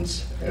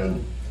hands.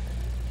 And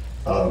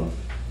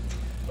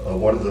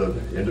one of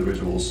the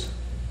individuals,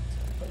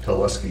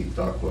 Tulesky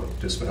Dakwa,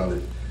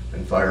 dismounted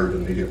and fired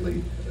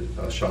immediately,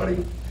 shot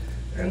him.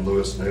 And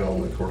Lewis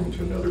Nelm, according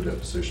to another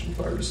deposition,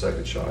 fired a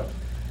second shot.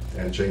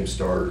 And James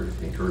Starr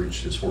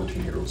encouraged his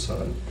 14-year-old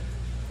son,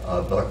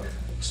 Buck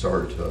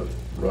Starr, to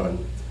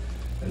run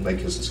and make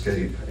his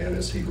escape. And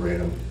as he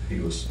ran, he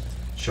was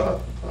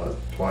shot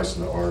twice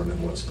in the arm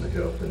and once in the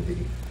hip, and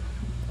he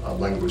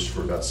languished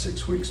for about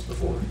 6 weeks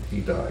before he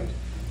died.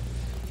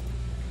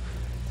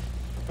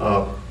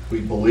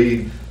 We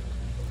believe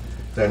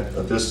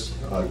that this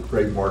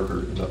grave marker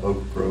in the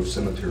Oak Grove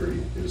Cemetery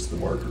is the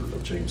marker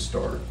of James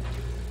Starr.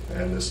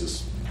 And this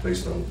is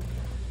based on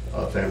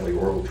family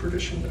oral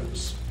tradition that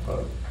was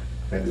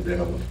handed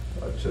down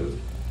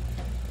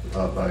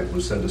by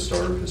Lucinda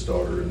Starr, his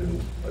daughter, and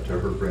then to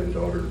her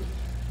granddaughter,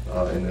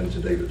 and then to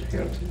David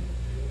Hampton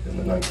in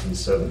the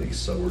 1970s.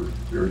 So we're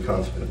very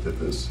confident that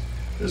this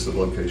is the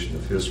location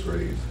of his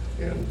grave,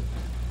 and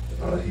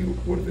he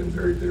would have been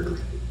buried there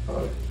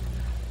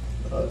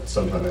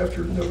sometime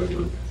after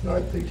November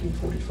 9th,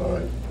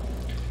 1845.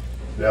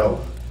 Now,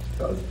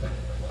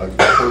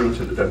 according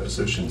to the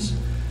depositions,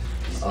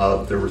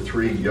 there were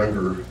 3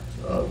 younger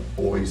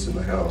boys in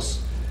the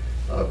house,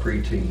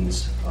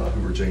 preteens,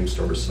 who were James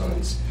Starr's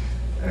sons,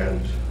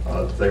 and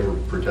they were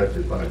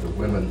protected by the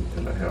women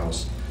in the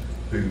house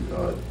who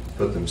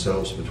put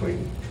themselves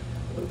between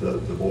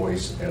the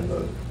boys and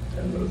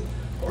the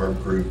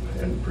armed group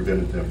and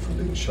prevented them from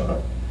being shot.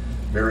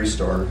 Mary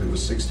Starr, who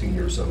was 16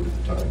 years old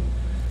at the time,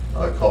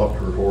 caught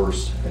her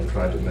horse and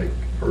tried to make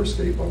her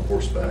escape on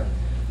horseback,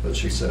 but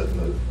she said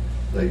that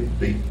they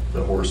beat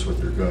the horse with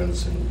their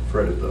guns and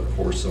fretted the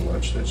horse so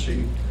much that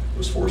she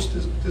was forced to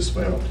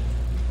dismount.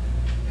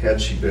 Had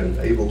she been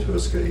able to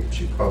escape,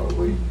 she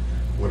probably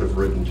would have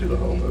ridden to the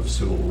home of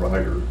Sewell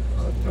Ryder,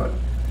 not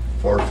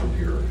far from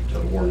here,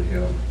 to warn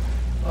him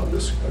of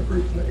this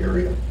group in the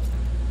area.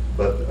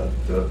 But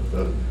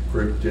the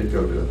group did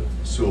go to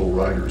Sewell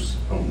Ryder's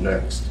home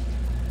next,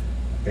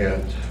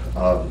 and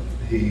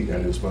he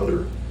and his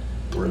mother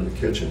were in the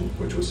kitchen,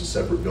 which was a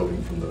separate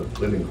building from the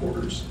living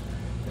quarters.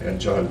 And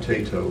John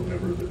Tato,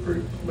 member of the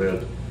group,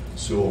 led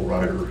Sewell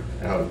Ryder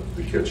out of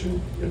the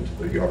kitchen into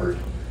the yard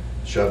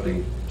shoved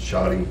him,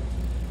 shot him.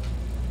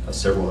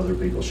 Several other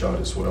people shot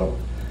as well.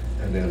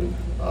 And then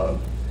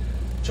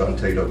John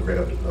Tato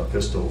grabbed a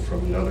pistol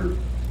from another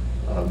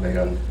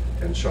man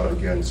and shot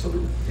again, so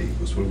that he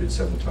was wounded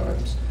 7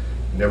 times.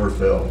 Never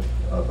fell,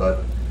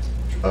 but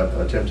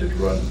attempted to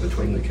run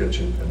between the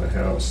kitchen and the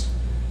house,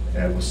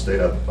 and was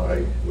stabbed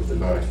with a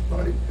knife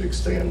by Big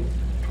Stan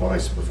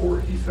twice before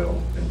he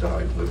fell and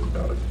died, lived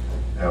about an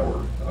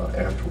hour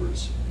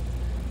afterwards.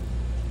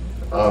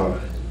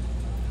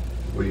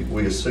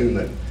 We assume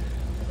that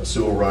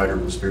Sewell Ryder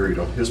was buried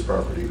on his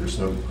property. There's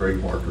no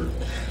grave marker,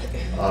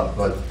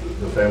 but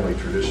the family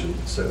tradition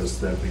says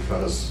that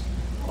because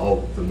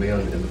all the men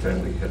in the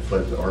family had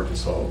fled to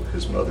Arkansas,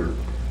 his mother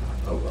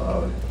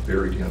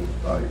buried him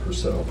by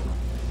herself.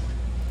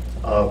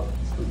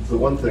 The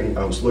one thing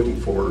I was looking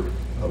for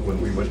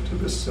when we went to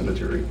this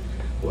cemetery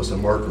was a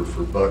marker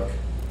for Buck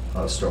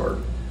Starr,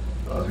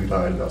 who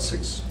died about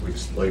 6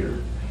 weeks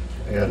later.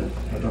 And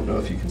I don't know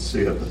if you can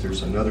see it, but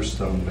there's another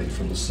stone made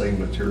from the same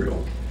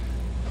material.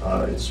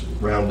 It's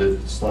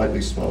rounded,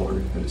 slightly smaller,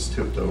 and it's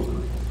tipped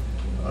over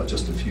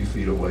just a few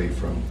feet away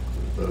from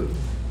the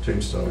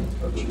tombstone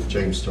of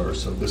James Starr.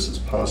 So this is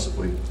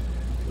possibly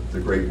the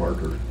grave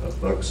marker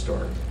of Buck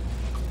Starr.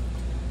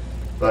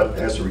 But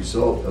as a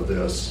result of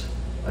this,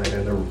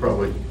 and there were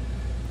probably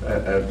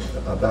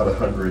about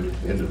 100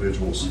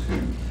 individuals who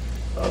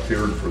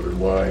feared for their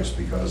lives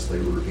because they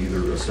were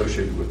either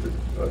associated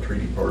with the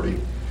treaty party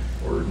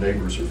or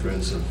neighbors or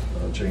friends of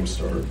James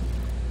Starr,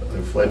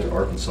 who fled to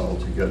Arkansas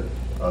to get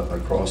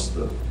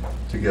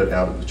to get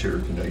out of the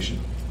Cherokee Nation.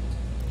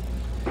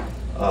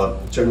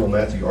 General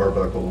Matthew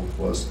Arbuckle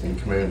was in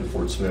command of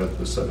Fort Smith,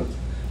 the 7th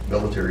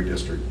Military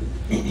District,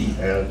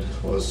 and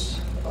was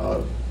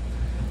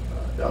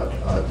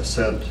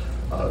sent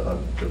a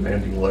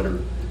demanding letter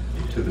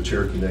to the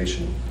Cherokee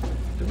Nation,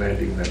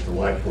 demanding that the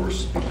Light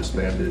Horse be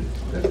disbanded,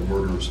 that the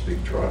murderers be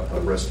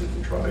arrested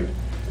and tried,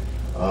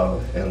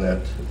 and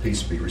that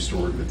peace be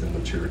restored within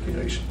the Cherokee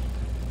Nation.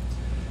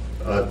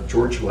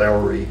 George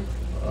Lowry,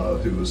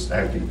 who was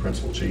acting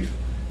principal chief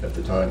at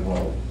the time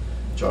while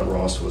John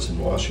Ross was in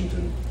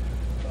Washington,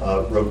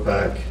 wrote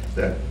back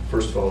that,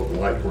 first of all, the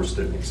Light Horse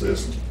didn't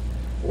exist,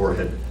 or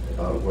that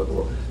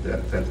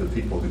the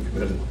people who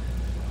committed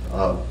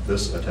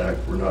this attack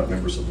were not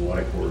members of the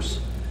Light Horse,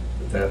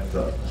 that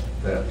the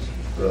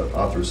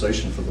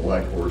authorization for the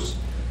Light Horse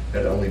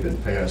had only been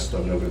passed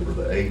on November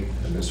the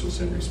 8th, and this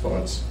was in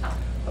response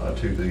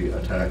to the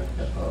attack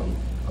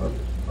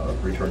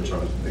of Return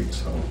Jonathan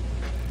Meek's home,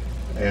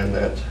 and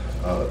that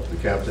the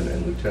captain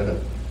and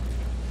lieutenant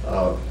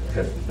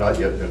had not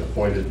yet been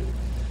appointed,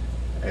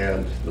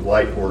 and the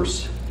Light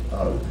Horse,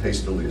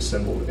 hastily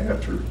assembled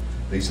after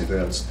these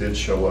events, did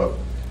show up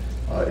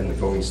in the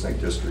Going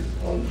Snake District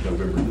on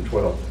November the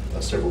 12th,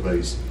 several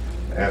days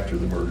after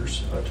the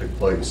murders took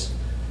place.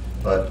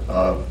 But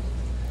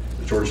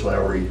George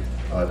Lowry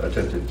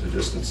attempted to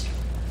distance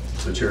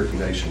the Cherokee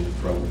Nation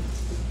from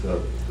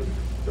the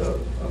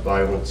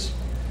violence,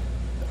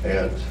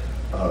 and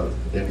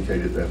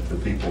indicated that the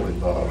people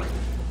involved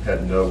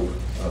had no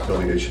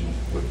affiliation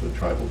with the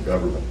tribal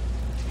government.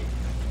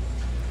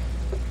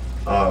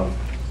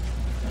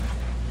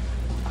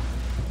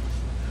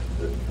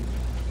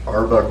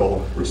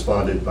 Arbuckle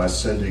responded by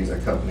sending a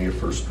company of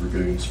 1st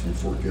Dragoons from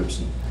Fort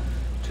Gibson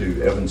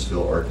to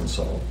Evansville,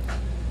 Arkansas,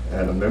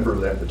 and a member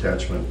of that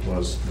detachment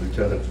was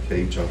Lieutenant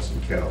K.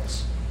 Johnson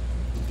Counts,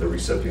 the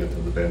recipient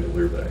of the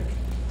bandolier bag.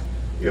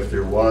 If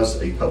there was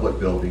a public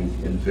building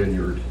in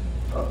Vineyard,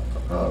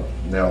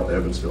 now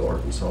Evansville,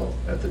 Arkansas,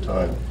 at the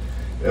time,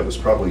 it was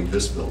probably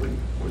this building,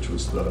 which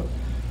was the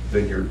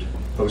Vineyard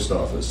Post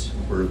Office,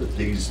 where the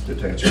D's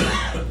detachment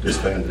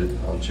disbanded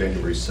on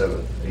January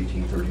 7th,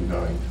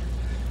 1839.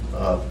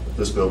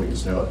 This building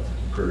is now at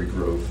Prairie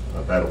Grove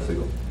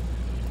Battlefield.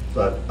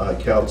 But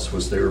Counts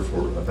was there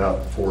for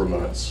about 4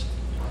 months,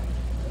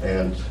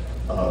 and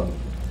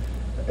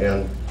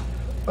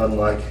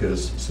unlike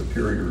his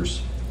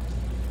superiors,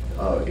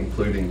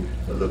 including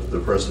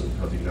the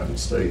President of the United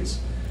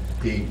States,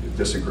 he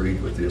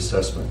disagreed with the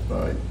assessment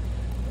by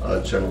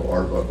General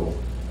Arbuckle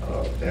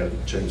and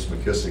James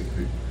McKissick,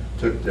 who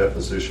took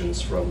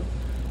depositions from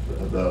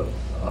the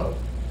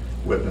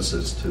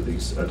witnesses to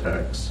these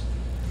attacks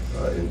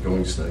in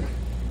Going Snake.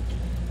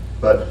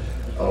 But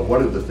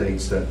one of the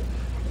things that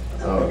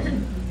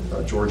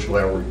George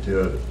Lowry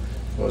did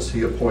was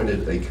he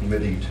appointed a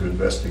committee to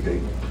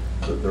investigate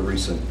the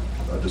recent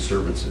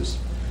disturbances.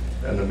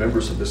 And the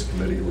members of this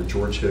committee were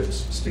George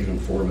Hicks, Stephen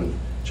Foreman,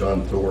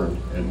 John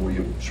Thorne, and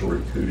William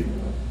Shorey Cootie.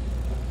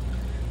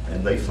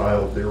 And they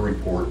filed their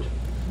report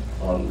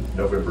on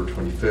November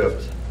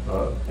 25th,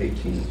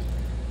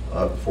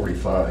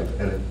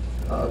 1845, and it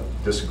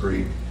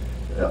disagreed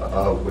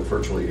with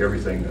virtually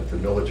everything that the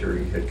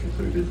military had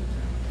concluded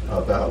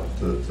about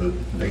the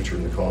nature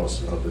and the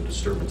cause of the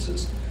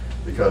disturbances,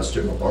 because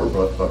General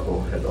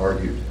Arbuckle had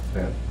argued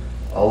that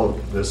all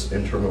of this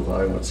internal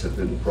violence had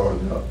been brought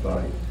about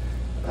by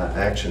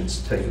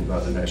actions taken by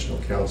the National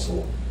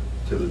Council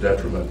to the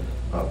detriment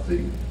of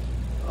the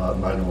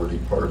minority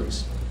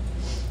parties.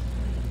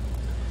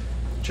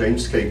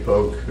 James K.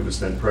 Polk, who was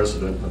then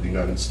President of the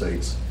United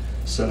States,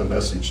 sent a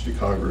message to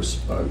Congress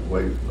by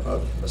way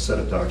of a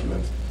Senate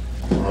document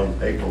on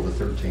April the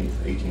 13th,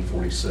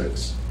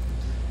 1846.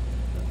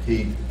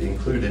 He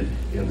included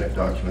in that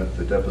document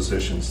the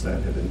depositions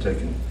that had been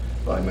taken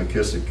by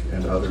McKissick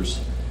and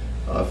others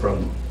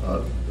from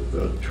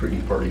the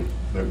Treaty Party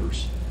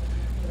members.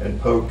 And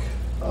Polk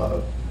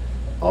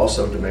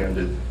also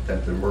demanded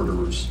that the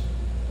murderers,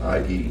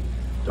 i.e.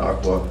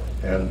 Dockwah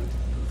and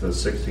the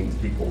 16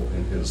 people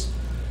in his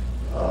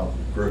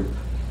group,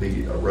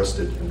 be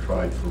arrested and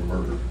tried for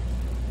murder.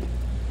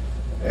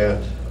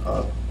 And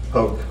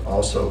Polk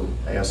also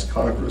asked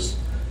Congress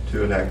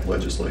to enact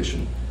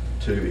legislation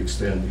to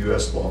extend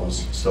U.S.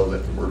 laws so that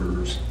the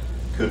murderers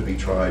could be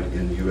tried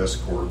in U.S.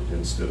 court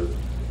instead of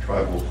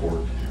tribal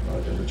court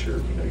in the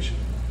Cherokee Nation.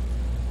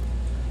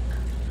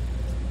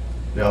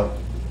 Now,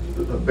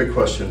 the big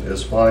question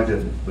is, why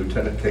did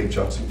Lieutenant K.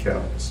 Johnson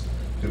Counts,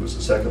 who was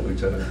the second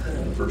lieutenant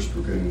in the 1st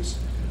Dragoons,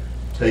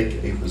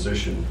 take a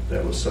position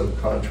that was so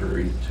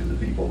contrary to the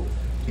people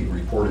he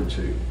reported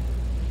to?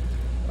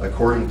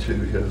 According to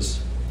his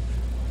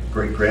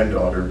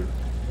great-granddaughter,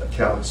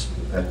 Counts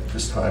at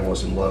this time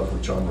was in love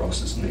with John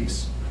Ross's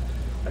niece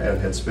and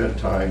had spent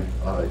time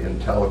in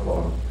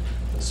Tahlequah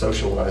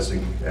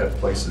socializing at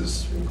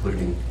places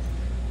including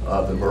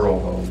the Murrow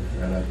home.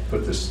 And I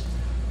put this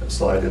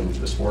slide in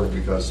this morning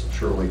because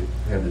Shirley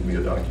handed me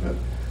a document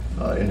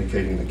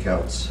indicating the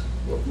Counts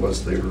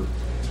was there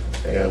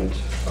and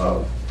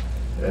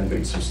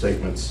made some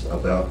statements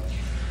about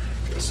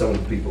some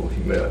of the people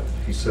he met.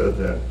 He said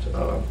that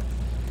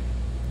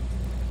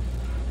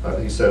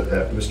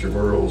at Mr.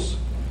 Murrow's,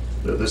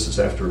 this is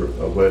after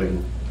a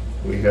wedding,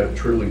 we had a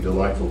truly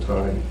delightful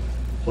time,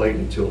 played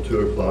until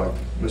 2 o'clock.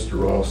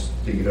 Mr. Ross,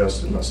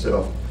 D.S., and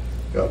myself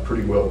got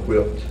pretty well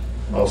whipped,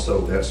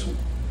 also as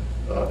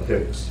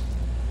Hicks.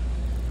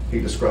 He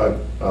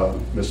described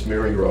Miss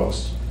Mary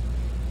Ross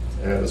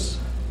as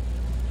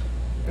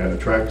an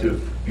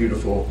attractive,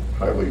 beautiful,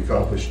 highly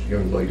accomplished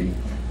young lady.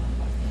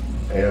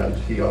 And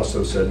he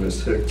also said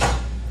Miss Hicks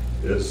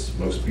is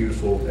most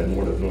beautiful and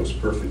one of the most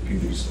perfect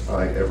beauties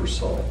I ever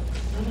saw.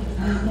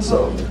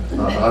 So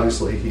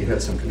obviously he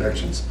had some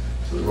connections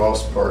to the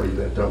Ross party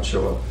that don't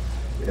show up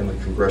in the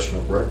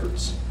congressional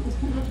records.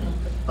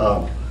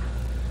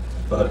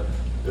 But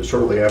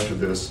shortly after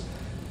this,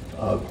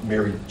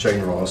 Mary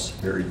Jane Ross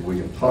married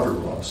William Potter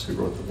Ross, who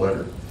wrote the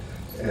letter.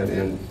 And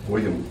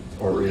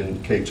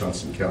in K.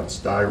 Johnson Counts'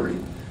 diary,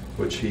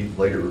 which he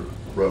later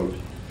wrote,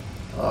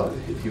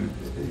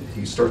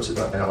 he starts it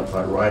out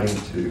by writing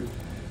to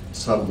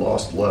some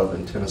lost love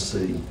in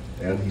Tennessee.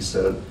 And he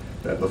said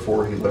that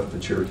before he left the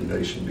Cherokee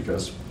Nation,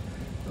 because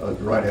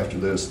right after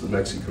this, the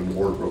Mexican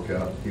War broke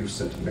out, he was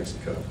sent to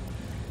Mexico.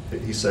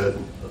 He said,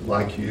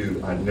 like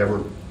you, I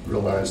never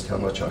realized how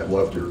much I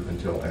loved her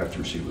until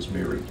after she was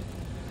married.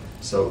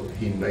 So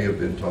he may have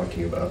been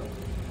talking about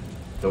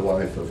the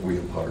wife of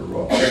William Potter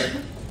Ross.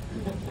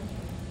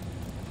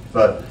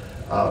 But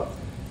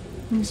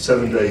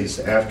 7 days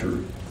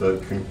after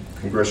the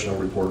congressional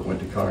report went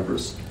to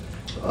Congress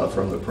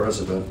from the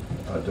president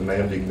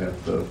demanding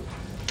that the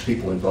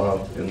people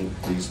involved in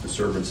these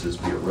disturbances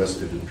be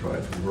arrested and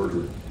tried for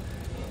murder,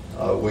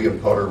 William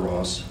Potter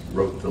Ross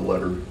wrote the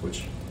letter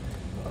which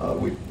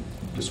we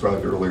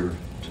described earlier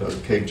to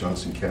K.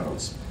 Johnson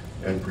Counts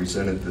and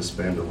presented this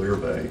bandolier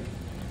bag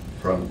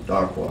from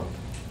Dockwah.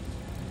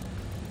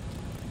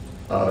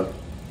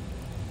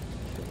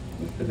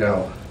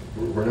 Now,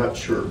 we're not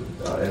sure,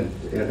 and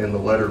in the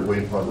letter,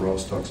 William Potter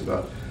Ross talks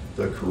about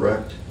the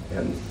correct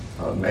and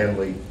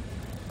manly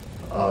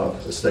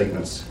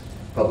statements,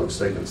 public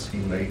statements he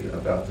made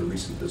about the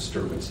recent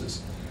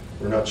disturbances.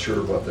 We're not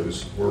sure what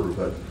those were,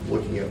 but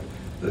looking at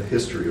the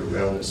history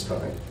around this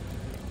time,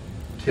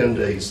 10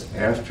 days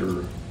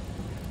after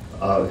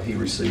he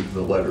received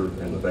the letter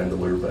in the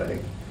bandolier bag,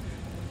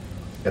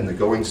 in the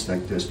Going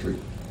Snake District,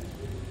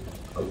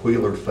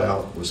 Wheeler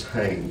Fout was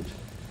hanged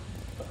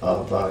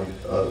by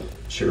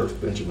Sheriff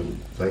Benjamin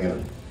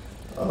Van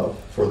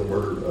for the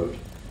murder of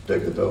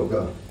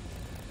Degadoga.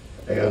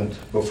 And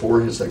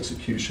before his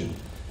execution,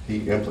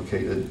 he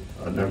implicated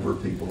a number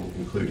of people,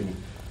 including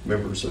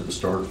members of the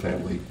Starr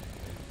family,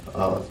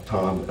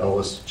 Tom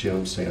Ellis,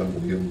 Jim, Sam,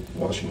 William,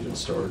 Washington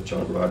Starr,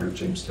 John Ryder,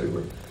 James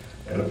Taylor,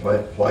 and a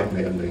white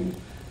man named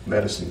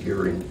Madison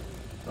Gearing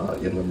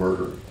in the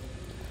murder.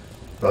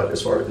 But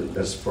as far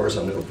as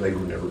I know, they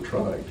were never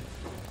tried,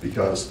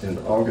 because in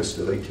August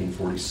of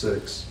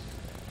 1846,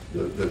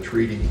 the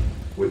treaty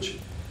which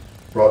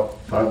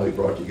finally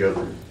brought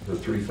together the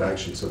three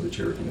factions of the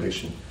Cherokee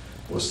Nation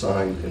was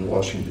signed in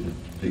Washington,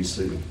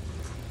 D.C.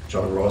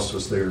 John Ross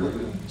was there,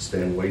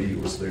 Stan Wadey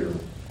was there,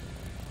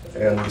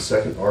 and the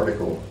second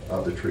article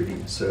of the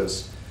treaty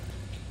says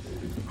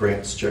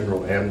grants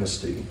general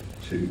amnesty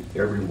to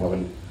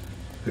everyone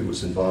who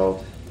was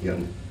involved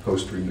in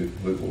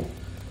post-removal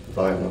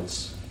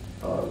violence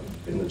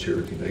in the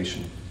Cherokee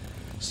Nation.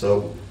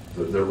 So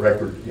the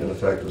record, in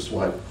effect, was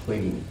wiped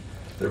clean.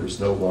 There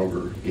was no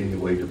longer any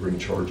way to bring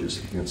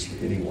charges against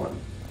anyone.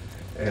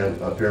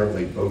 And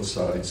apparently both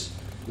sides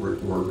were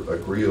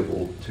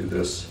agreeable to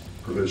this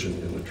provision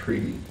in the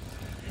treaty.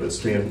 But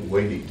Stan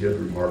Wadey did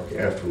remark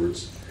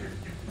afterwards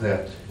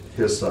that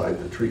his side,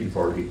 the treaty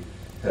party,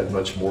 had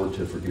much more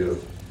to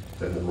forgive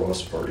than the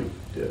Ross party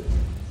did.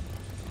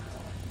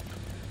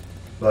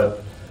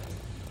 But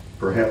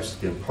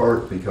perhaps in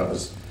part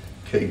because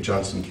Cave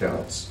Johnson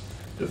Counts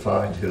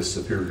defied his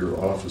superior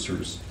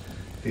officers,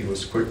 he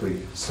was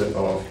quickly sent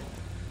off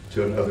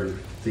to another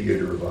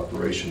theater of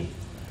operation,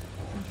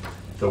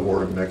 the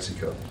war in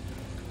Mexico.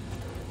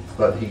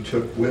 But he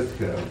took with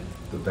him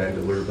the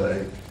bandolier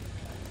bag,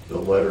 the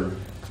letter,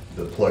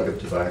 the plug of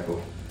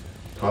tobacco,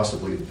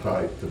 possibly the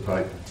pipe. The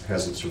pipe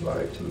hasn't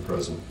survived to the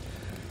present.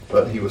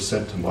 But he was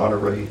sent to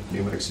Monterey,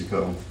 New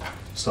Mexico,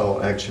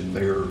 saw action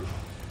there,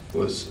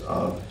 was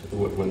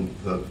when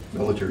the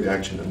military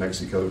action in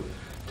Mexico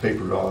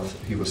tapered off,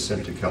 he was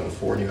sent to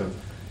California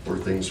where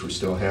things were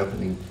still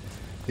happening.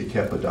 He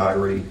kept a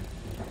diary.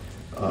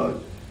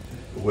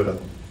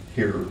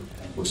 Here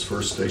was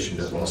first stationed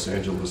at Los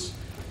Angeles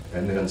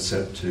and then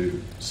sent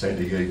to San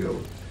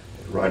Diego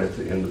right at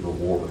the end of the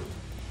war.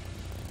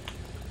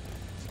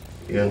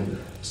 In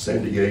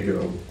San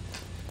Diego,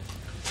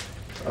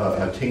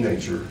 a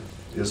teenager,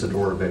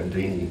 Isadora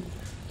Bandini,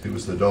 who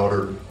was the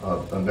daughter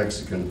of a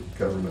Mexican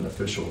government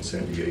official in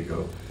San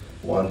Diego,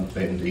 Juan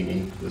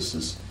Bandini, this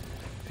is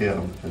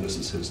him and this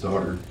is his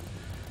daughter,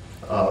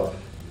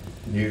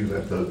 knew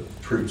that the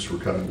troops were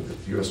coming,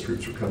 that the U.S.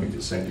 troops were coming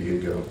to San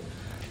Diego,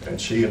 and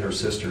she and her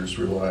sisters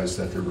realized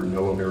that there were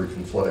no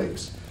American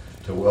flags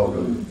to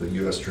welcome the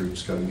U.S.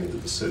 troops coming into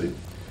the city.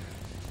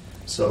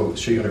 So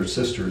she and her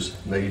sisters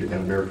made an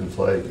American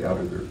flag out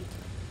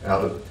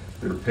of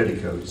their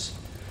petticoats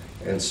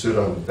and stood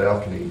on the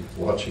balcony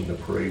watching the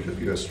parade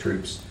of U.S.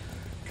 troops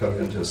come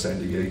into San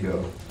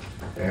Diego.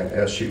 And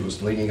as she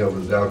was leaning over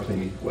the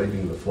balcony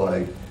waving the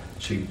flag,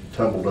 she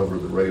tumbled over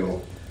the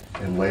rail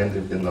and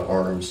landed in the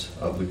arms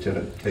of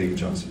Lieutenant Cave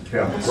Johnson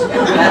Counts.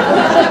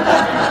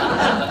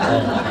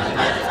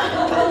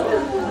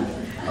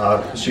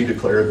 She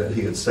declared that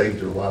he had saved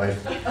her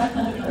life,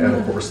 and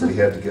of course they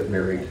had to get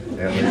married.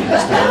 And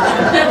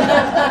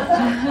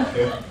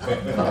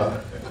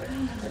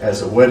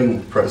as a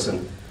wedding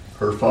present,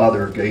 her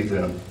father gave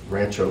them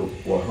Rancho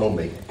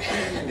Wahome,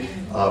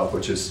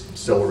 which is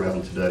still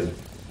around today.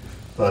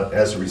 But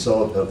as a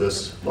result of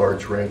this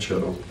large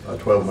rancho,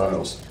 12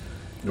 miles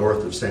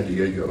north of San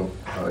Diego,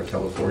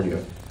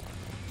 California,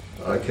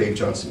 Cave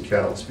Johnson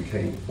Counts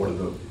became one of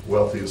the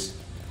wealthiest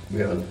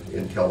men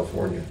in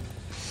California.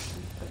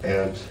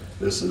 And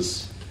this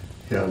is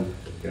him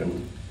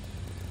in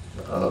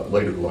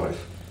later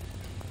life.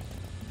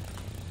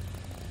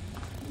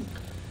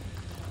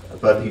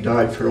 But he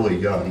died fairly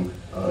young.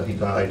 He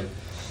died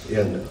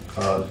in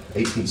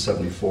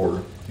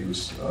 1874. He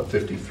was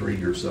 53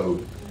 years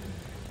old.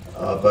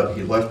 But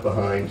he left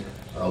behind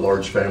a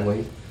large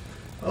family,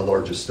 a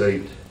large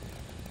estate,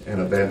 and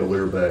a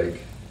bandolier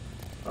bag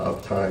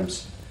of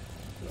times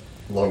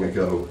long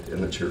ago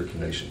in the Cherokee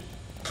Nation.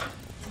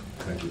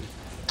 Thank you.